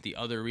can. The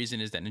other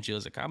reason is that Najeela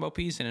is a combo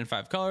piece and in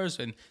 5 colors,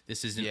 and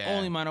this is an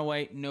only mono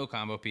white, no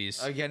combo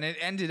piece. Again, it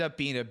ended up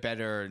being a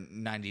better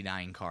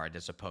 99 card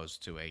as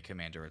opposed to a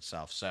commander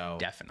itself. So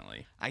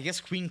definitely, I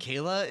guess Queen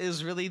Kayla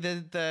is really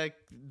the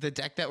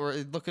deck that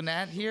we're looking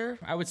at here.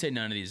 I would say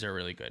none of these are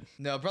really good.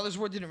 No, Brothers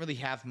War didn't really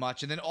have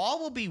much, and then All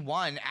Will Be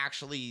One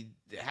actually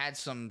had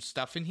some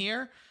stuff in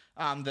here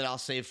that I'll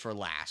save for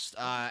last.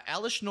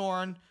 Elish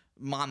Norn,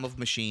 Mom of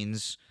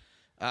Machines.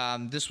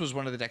 This was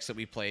one of the decks that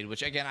we played,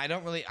 which again, I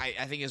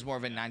think is more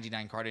of a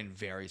 99 card in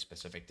very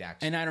specific decks.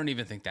 And I don't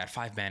even think that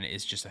 5 mana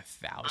is just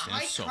 1,000.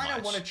 I kind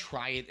of want to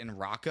try it in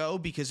Rocco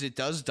because it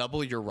does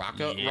double your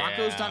Rocco. Yeah.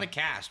 Rocco's not a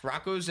cast.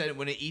 Rocco's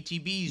when it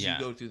ETBs, you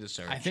go through the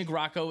surge. I think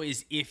Rocco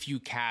is if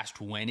you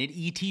cast when it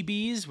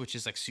ETBs, which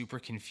is like super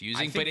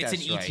confusing, but it's an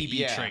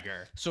ETB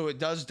trigger. So it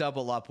does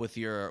double up with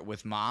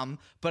Mom.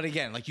 But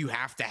again, like you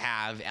have to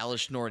have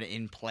Elish Norn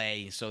in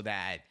play so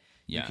that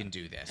you can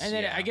do this. And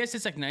then I guess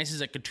it's like nice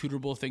as like a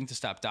tutorable thing to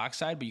stop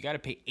Dockside, but you got to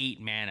pay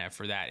 8 mana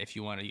for that if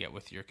you want to get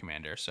with your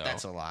commander. So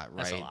that's a lot,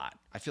 right? That's a lot.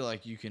 I feel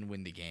like you can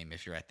win the game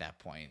if you're at that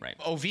point. Right.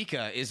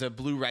 Ovika is a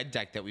blue-red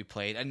deck that we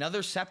played.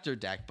 Another Scepter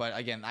deck, but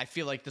again, I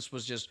feel like this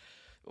was just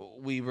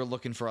we were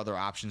looking for other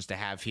options to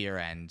have here,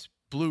 and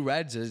Blue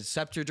Red's a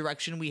scepter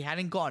direction we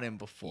hadn't gone in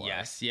before.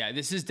 Yes, yeah.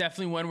 This is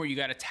definitely one where you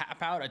got to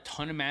tap out a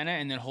ton of mana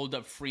and then hold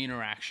up free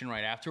interaction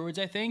right afterwards,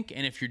 I think.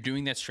 And if you're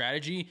doing that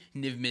strategy,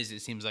 Niv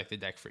Mizzet seems like the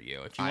deck for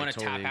you. If you want to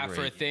totally tap out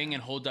for agree. a thing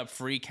and hold up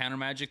free counter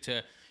magic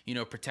to,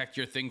 protect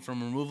your thing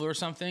from removal or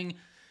something,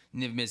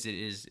 Niv Mizzet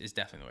is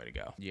definitely the way to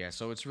go. Yeah,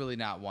 so it's really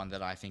not one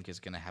that I think is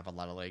going to have a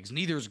lot of legs.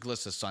 Neither is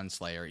Glissa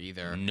Sunslayer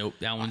either. Nope,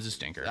 that one's a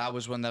stinker. That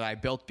was one that I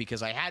built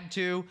because I had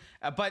to.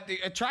 But the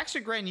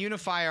Atraxa Grand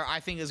Unifier, I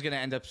think, is going to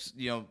end up,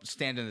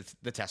 standing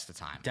the test of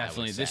time.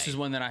 Definitely. This is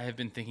one that I have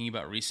been thinking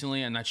about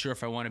recently. I'm not sure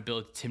if I want to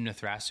build Tymna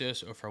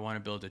Thrasios or if I want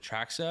to build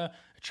Atraxa.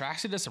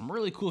 Atraxa does some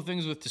really cool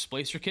things with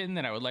Displacer Kitten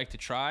that I would like to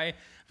try. I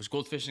was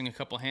goldfishing a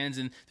couple hands,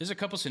 and there's a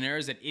couple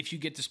scenarios that if you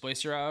get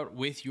Displacer out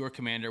with your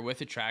commander,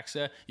 with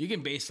Atraxa, you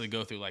can basically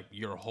go through like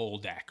your whole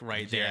deck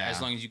right there, Yeah. as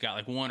long as you got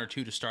like one or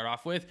two to start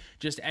off with.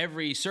 Just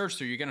every search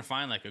through, you're going to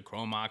find like a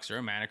Chromox or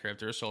a Mana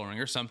Crypt or a Soul Ring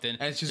or something.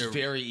 And it's just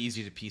very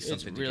easy to piece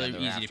something together. It's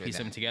really easy to piece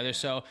something together.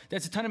 So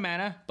that's a ton of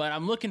mana, but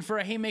I'm looking for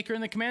a haymaker in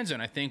the command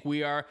zone. I think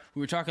we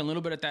were talking a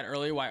little bit at that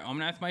earlier, why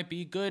Omnath might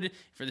be good.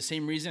 For the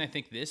same reason I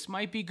think this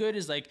might be good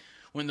is like,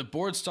 when the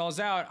board stalls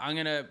out, I'm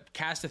going to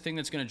cast a thing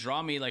that's going to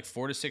draw me like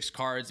 4 to 6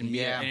 cards and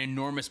be an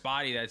enormous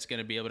body that's going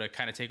to be able to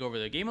kind of take over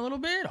the game a little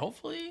bit,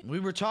 hopefully. We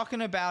were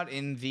talking about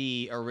in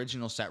the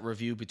original set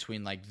review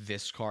between like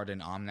this card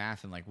and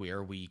Omnath and like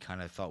where we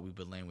kind of thought we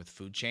would land with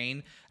Food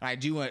Chain. And I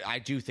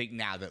do think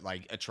now that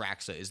like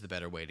Atraxa is the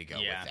better way to go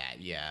with that.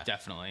 Yeah.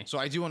 Definitely. So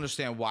I do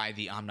understand why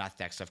the Omnath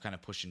decks have kind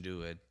of pushed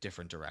into a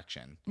different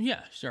direction.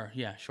 Yeah, sure.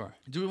 Yeah, sure.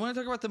 Do we want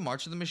to talk about the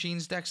March of the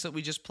Machines decks that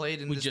we just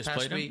played in this Just past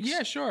played week? them?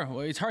 Yeah, sure.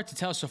 Well, it's hard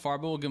to tell so far,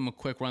 but we'll give them a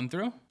quick run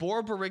through.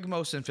 Bor,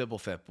 Barigmos, and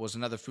Fibblefip was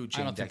another Food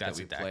Chain don't deck think that that's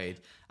we a deck. played.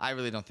 I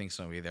really don't think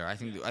so either. I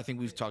think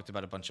we've talked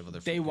about a bunch of other.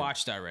 They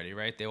watched already,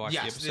 right? They watched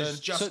the Yes, episode. this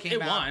just so came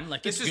it out. won.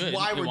 Like, this it's is good.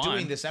 why It we're won.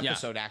 doing this Yeah.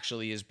 episode.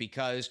 Actually, is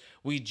because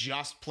we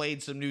just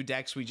played some new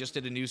decks. We just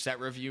did a new set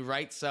review,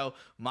 right? So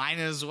mine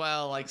as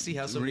well. Like, see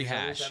how some of these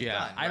others Rehash, have yeah.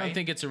 done, I don't right?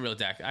 think it's a real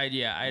deck.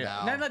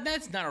 No.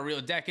 That's not a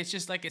real deck. It's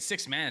just like it's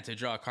 6 mana to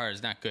draw a card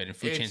is not good, and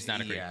Food Chain's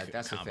not a great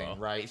that's combo. the thing,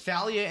 right?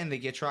 Thalia and the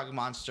Gitrog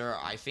monster,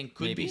 I think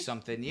could Maybe. be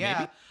something. Yeah,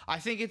 Maybe. I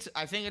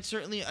think it's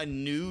certainly a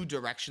new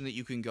direction that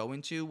you can go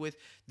into with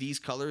these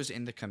colors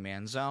in the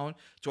command zone.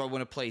 Do I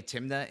want to play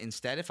Tymna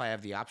instead if I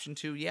have the option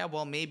to? Yeah,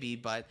 well, maybe,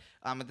 but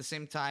at the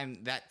same time,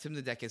 that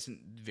Tymna deck isn't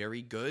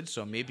very good,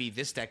 so maybe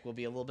this deck will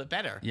be a little bit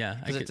better. Yeah,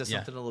 because it does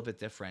something a little bit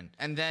different.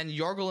 And then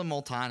Yorgel and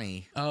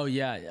Multani. Oh,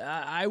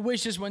 yeah. I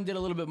wish this one did a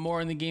little bit more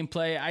in the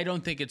gameplay. I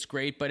don't think it's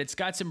great, but it's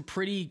got some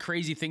pretty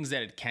crazy things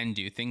that it can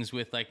do. Things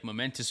with like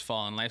Momentous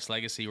Fall and Life's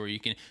Legacy where you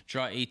can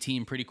draw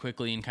 18 pretty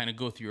quickly and kind of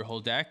go through your whole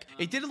deck.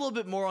 It did a little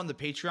bit more on the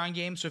Patreon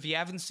game, so if you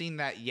haven't seen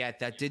that yet,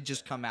 that did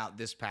just come out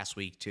this past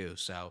week too.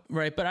 So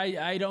Right, but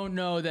I don't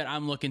know that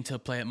I'm looking to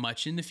play it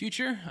much in the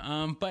future.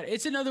 But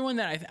it's another one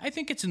that I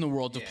think it's in the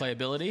world of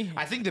playability.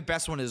 I think the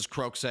best one is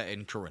Kroxa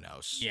and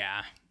Kurinos.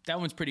 Yeah, that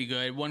one's pretty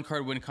good. 1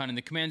 card win con in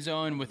the command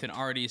zone with an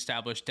already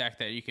established deck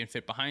that you can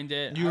fit behind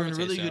it. You're I in would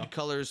say really so. good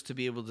colors to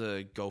be able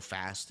to go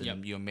fast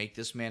and make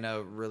this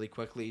mana really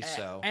quickly.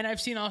 So And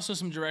I've seen also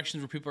some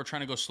directions where people are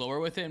trying to go slower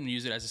with it and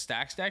use it as a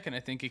stacks deck, and I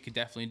think it could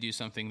definitely do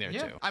something there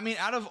too. I mean,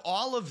 out of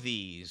all of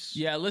these,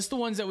 Yeah, list the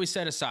ones that we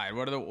set aside.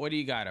 What do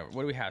you got?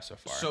 What do we have so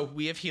far? so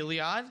we have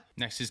Heliod.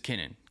 Next is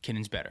Kinnan.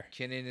 Kinnan's better.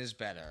 Kinnan is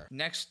better.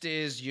 Next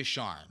is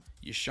Yasharn.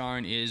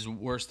 Yasharn is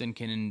worse than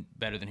Kinnan,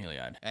 better than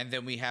Heliod. And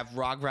then we have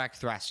Rograk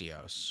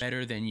Thrasios.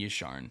 Better than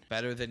Yasharn.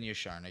 Better than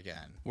Yasharn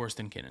again. Worse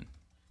than Kinnan.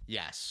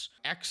 Yes.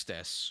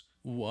 Extus.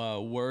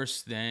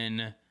 Worse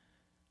than...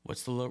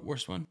 What's the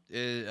worst one?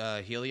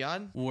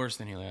 Heliod. Worse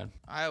than Heliod.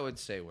 I would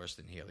say worse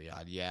than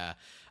Heliod, yeah.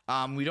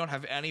 We don't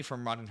have any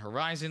from Modern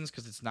Horizons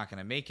because it's not going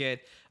to make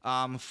it.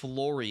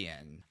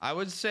 Florian. I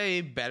would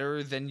say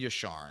better than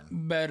Yasharn.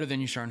 Better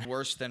than Yasharn.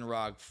 Worse than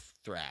Rog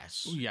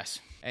Thras. Yes.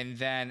 And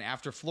then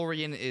after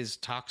Florian is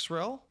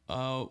Toxrill.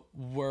 Better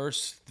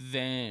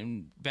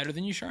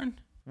than Yasharn?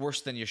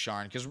 Worse than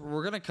Yasharn because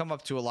we're going to come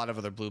up to a lot of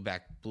other blue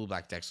black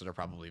decks that are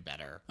probably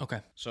better. Okay.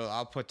 So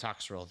I'll put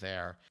Toxrill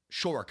there.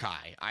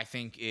 Shorikai, I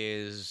think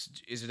is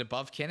it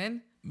above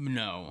Kinnan?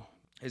 No.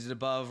 Is it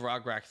above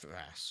Rograk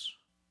Thras?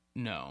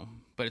 No.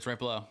 But it's right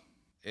below.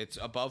 It's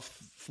above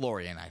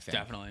Florian, I think.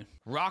 Definitely.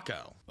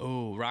 Rocco.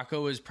 Oh,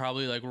 Rocco is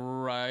probably like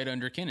right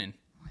under Kinnan.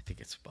 I think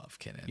it's above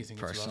Kinnan. You think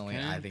it's above Personally,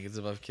 Kinnan? I think it's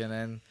above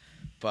Kinnan.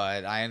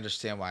 But I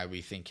understand why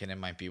we think Kinnan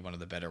might be one of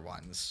the better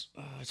ones.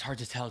 It's hard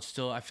to tell.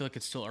 I feel like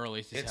it's still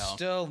early to It's tell.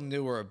 still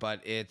newer,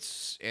 but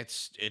it's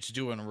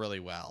doing really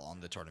well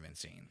on the tournament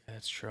scene.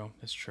 That's true.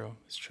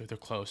 They're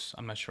close.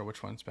 I'm not sure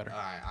which one's better. All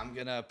right, I'm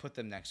gonna put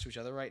them next to each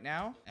other right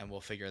now, and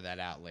we'll figure that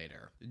out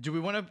later. Do we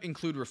want to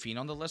include Rafine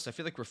on the list? I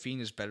feel like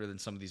Rafine is better than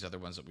some of these other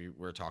ones that we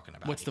were talking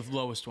about. What's the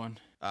lowest one?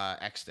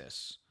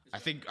 Extus? I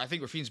think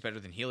Rafine's better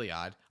than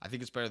Heliod. I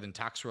think it's better than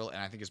Toxrill, and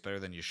I think it's better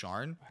than Yasharn.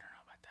 I don't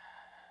know about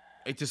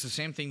that. It does the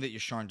same thing that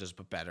Yasharn does,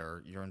 but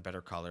better. You're in better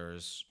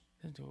colors.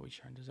 It doesn't do what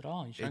Yasharn does at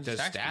all. It does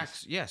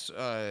stacks. Yes,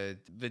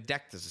 the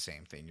deck does the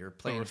same thing. You're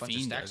playing a bunch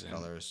of Rafine stacks doesn't.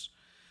 colors.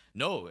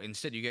 No,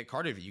 instead you get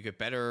card advantage. You get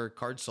better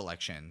card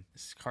selection.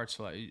 It's card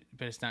select,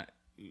 but it's not.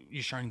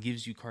 Yasharn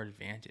gives you card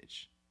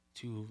advantage.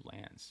 2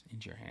 lands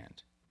into your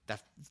hand.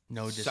 That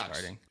No sucks.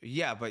 discarding.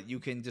 Yeah, but you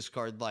can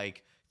discard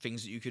like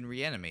things that you can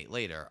reanimate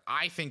later.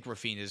 I think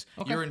Rafine is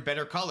you're in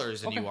better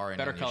colors than you are in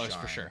Better colors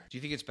for Yasharn. sure. Do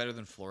you think it's better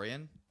than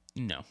Florian?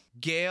 No.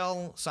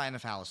 Gale, Sign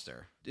of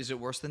Halaster. Is it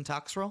worse than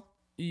Toxrill?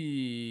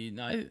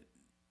 No.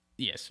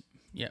 Yes.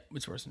 Yeah,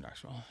 it's worse than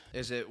Doxroll.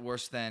 Is it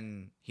worse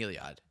than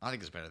Heliod? I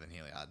think it's better than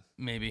Heliod.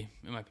 Maybe.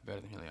 It might be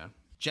better than Heliod.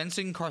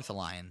 Jensen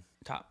Carthelion.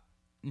 Top.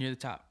 Near the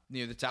top.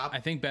 Near the top? I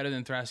think better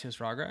than Thrasios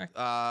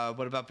Rograk.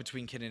 What about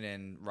between Kinnan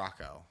and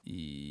Rocco?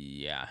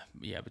 Yeah,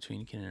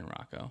 between Kinnan and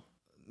Rocco.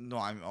 No,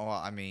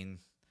 I mean...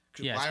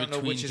 Yeah, I don't know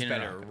between which is Kinnan and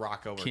better,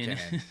 Rocco or Kinnan.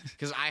 Kinnan.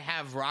 Because I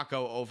have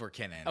Rocco over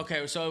Kinnan.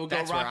 Okay, so we'll go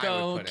That's where I would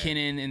Rocco, put it.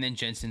 Kinnan, and then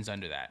Jensen's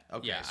under that.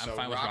 Okay, Yeah, so I'm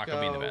fine with Rocco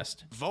being the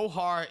best.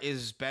 Vohar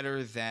is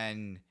better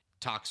than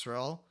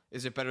Toxrill.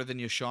 Is it better than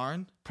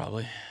Yasharn?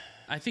 Probably.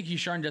 I think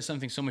Yasharn does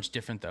something so much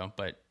different, though,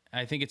 but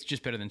I think it's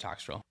just better than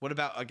Toxrill. What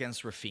about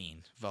against Rafine?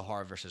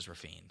 Vohar versus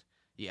Rafine.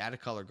 You add a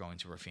color going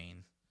to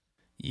Rafine.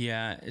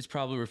 Yeah, Rafine's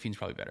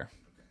probably better.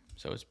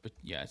 So I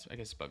guess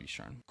it's above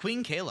Yasharn.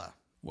 Queen Kayla.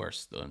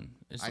 Worse than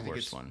it's the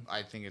worst one.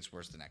 I think it's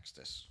worse than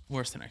Extus.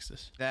 Worse than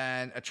Extus.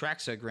 Then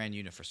Atraxa Grand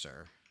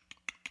Unificer.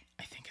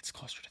 I think it's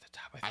closer to the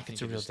top. I think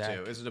it's it a real is deck.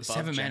 too. Is it above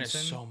 7 mana is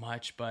Jensen? so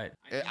much, but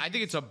I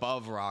think it's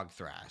above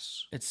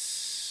Rogthras.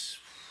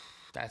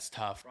 That's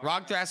tough.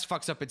 Rogthras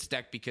fucks up its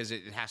deck because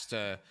it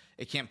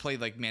can't play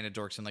like mana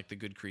dorks and like the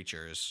good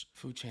creatures.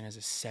 Food Chain has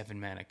a 7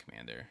 mana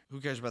commander.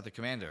 Who cares about the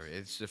commander?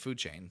 It's the food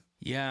chain.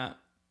 Yeah.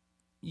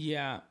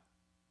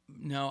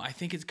 No, I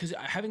think it's because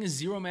having a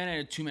 0 mana and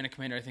a 2 mana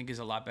commander, I think is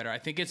a lot better. I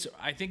think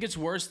it's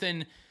worse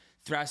than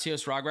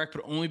Thrasios Rograk,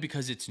 but only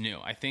because it's new.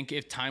 I think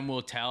if time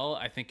will tell,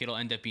 I think it'll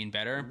end up being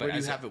better. But Where do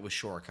you have it with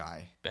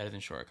Shorikai? better than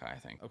Shorikai, I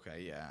think.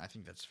 Okay, yeah, I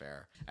think that's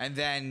fair. And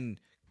then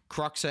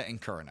Cruxa and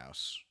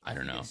Kuranos. I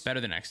don't know.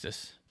 Better than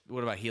Extus.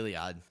 What about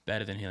Heliod?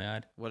 Better than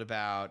Heliod. What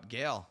about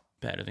Gale?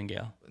 Better than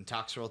Gale. And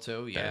Toxrill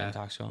too? Yeah. Better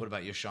than Toxrill. What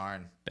about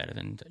Yasharn? Better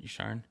than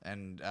Yasharn.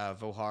 And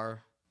Vohar?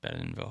 Better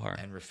than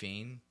Vohar. And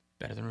Rafine?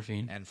 Better than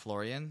Rafine. And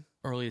Florian?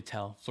 Early to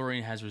tell.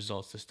 Florian has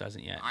results. This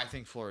doesn't yet. I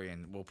think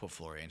we'll put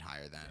Florian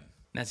higher then.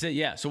 That's it.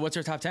 Yeah. So what's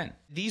our top 10?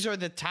 These are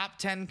the top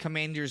 10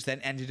 commanders that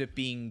ended up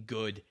being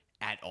good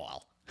at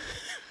all.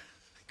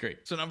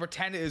 Great. So number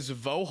 10 is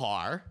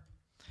Vohar.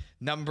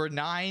 Number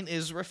 9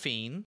 is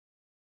Rafine.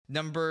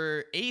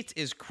 Number 8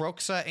 is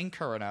Kroxa and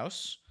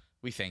Kuranos,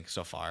 we think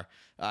so far.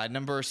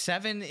 Number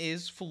 7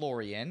 is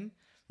Florian.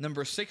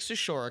 Number 6 is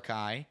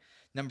Shorikai.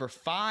 Number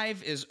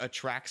 5 is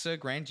Atraxa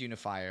Grand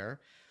Unifier.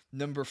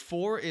 Number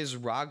 4 is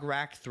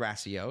Rograk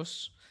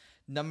Thrasios.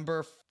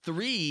 Number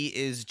 3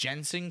 is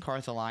Jensen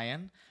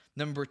Carthelion.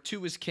 Number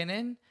 2 is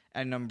Kinnan.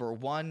 And number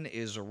 1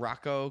 is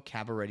Rocco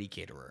Cabaretti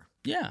Caterer.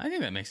 Yeah, I think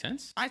that makes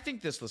sense. I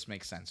think this list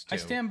makes sense too. I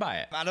stand by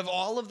it. Out of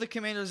all of the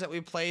commanders that we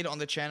played on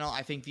the channel,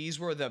 I think these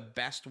were the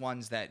best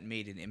ones that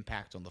made an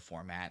impact on the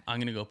format. I'm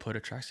gonna go put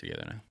Atraxa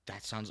together now.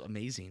 That sounds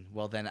amazing.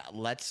 Well, then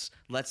let's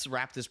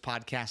wrap this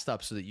podcast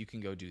up so that you can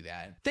go do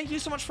that. Thank you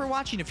so much for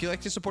watching. If you'd like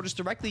to support us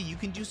directly, you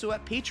can do so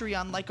at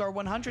Patreon, like our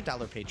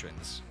 $100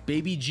 patrons.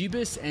 Baby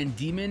Jeebus and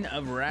Demon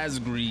of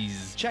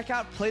Razgrees. Check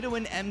out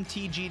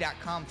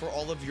PlayToWinMTG.com for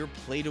all of your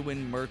Play to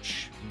Win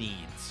merch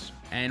needs.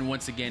 And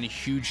once again, a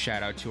huge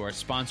shout out to our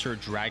sponsor,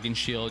 Dragon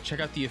Shield. Check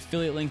out the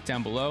affiliate link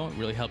down below. It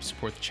really helps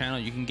support the channel.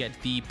 You can get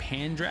the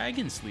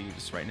Pandragon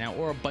sleeves right now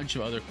or a bunch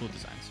of other cool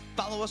designs.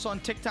 Follow us on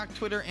TikTok,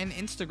 Twitter, and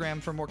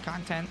Instagram for more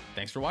content.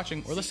 Thanks for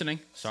watching or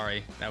listening.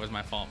 Sorry, that was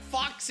my fault.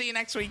 Fuck, see you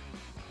next week.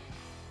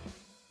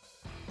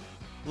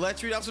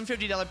 Let's read out some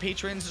 $50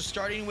 patrons,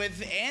 starting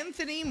with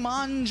Anthony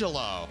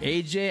Mangelo.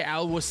 AJ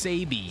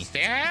Alwasabi.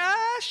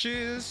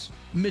 Stashes.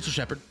 Mitchell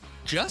Shepard.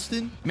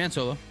 Justin.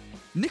 Mansolo.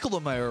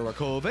 Nicola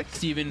Rakovic.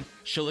 Steven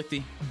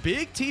Shalichty.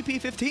 Big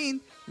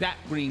TP15. That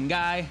Green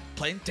Guy.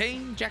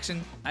 Plantain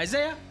Jackson.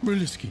 Isaiah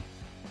Merlisky.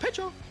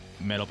 Petro.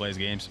 Metal Plays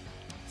Games.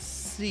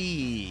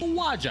 C.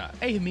 Waja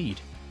A.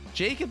 Hamid.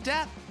 Jacob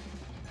Depp.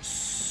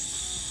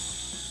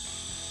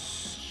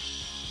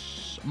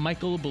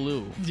 Michael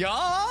Ballou.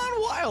 John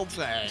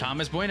Wildfang.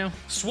 Thomas Bueno.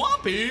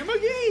 Swampy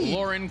McGee.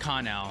 Lauren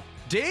Connell.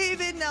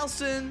 David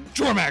Nelson.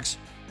 Jormax.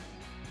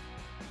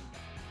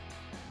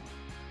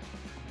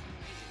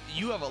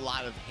 You have a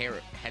lot of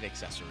head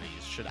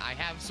accessories. Should I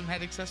have some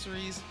head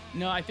accessories?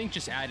 No, I think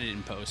just add it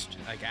in post.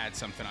 Like add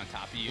something on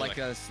top of you. Like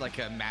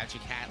a magic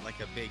hat, like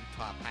a big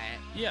top hat.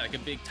 Yeah, like a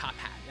big top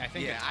hat. I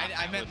think. Yeah,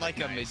 I meant like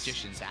a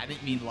magician's hat. I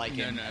didn't mean like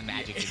a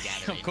Magic the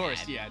Gathering Of course,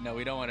 hat. yeah. No,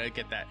 we don't want to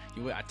get that.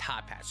 You want a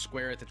top hat,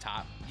 square at the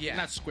top. Yeah.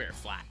 Not square,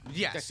 flat.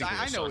 Yes, Technically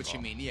I a know what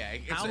circle. you mean. Yeah.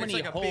 How many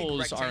like a big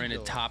holes are in a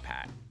rectangular- top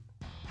hat?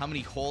 How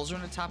many holes are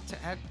in a top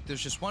hat? There's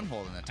just one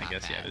hole in the top I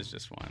guess hat. yeah, there's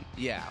just one.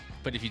 Yeah.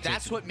 But if you take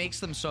That's the- what makes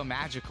them so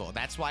magical.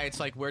 That's why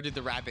it's like, where did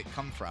the rabbit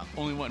come from?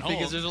 Only one hole.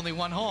 Because there's only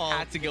one hole.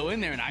 had to go in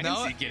there, and I didn't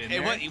see it get in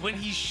there. When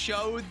he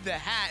showed the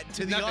hat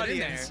to the Nothing in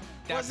there. audience,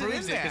 That wasn't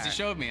proves in it because there. he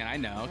showed me, and I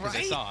know because I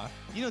Right? saw.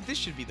 You know, this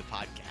should be the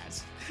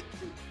podcast.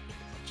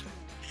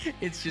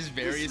 It's just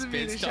various This is me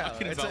in bits the shower.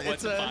 talking It's about a- what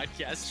it's the a-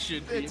 podcast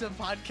should be. It's a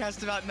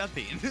podcast about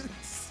nothing.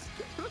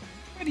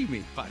 What do you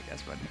mean,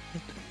 podcast about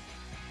nothing?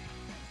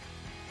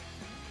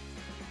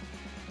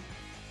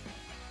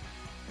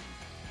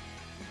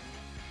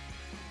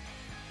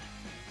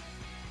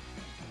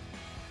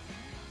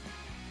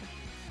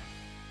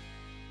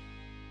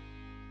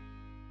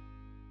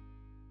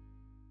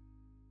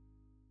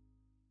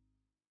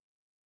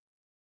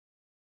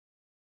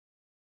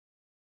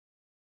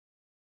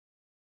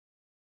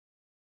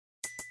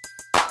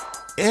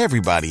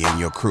 Everybody in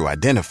your crew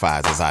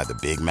identifies as either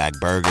Big Mac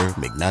Burger,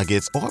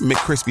 McNuggets, or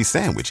McCrispy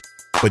Sandwich.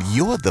 But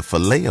you're the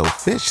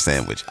Filet-O-Fish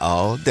Sandwich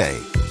all day.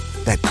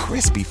 That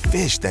crispy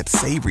fish, that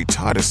savory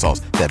tartar sauce,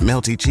 that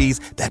melty cheese,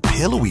 that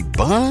pillowy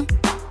bun.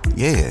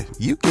 Yeah,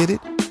 you get it.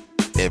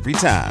 Every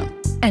time.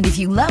 And if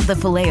you love the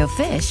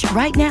Filet-O-Fish,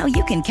 right now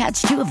you can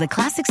catch 2 of the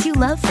classics you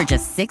love for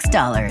just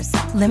 $6.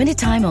 Limited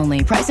time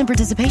only. Price and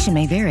participation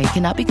may vary.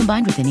 Cannot be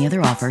combined with any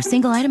other offer.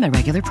 Single item at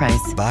regular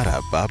price.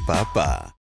 Ba-da-ba-ba-ba.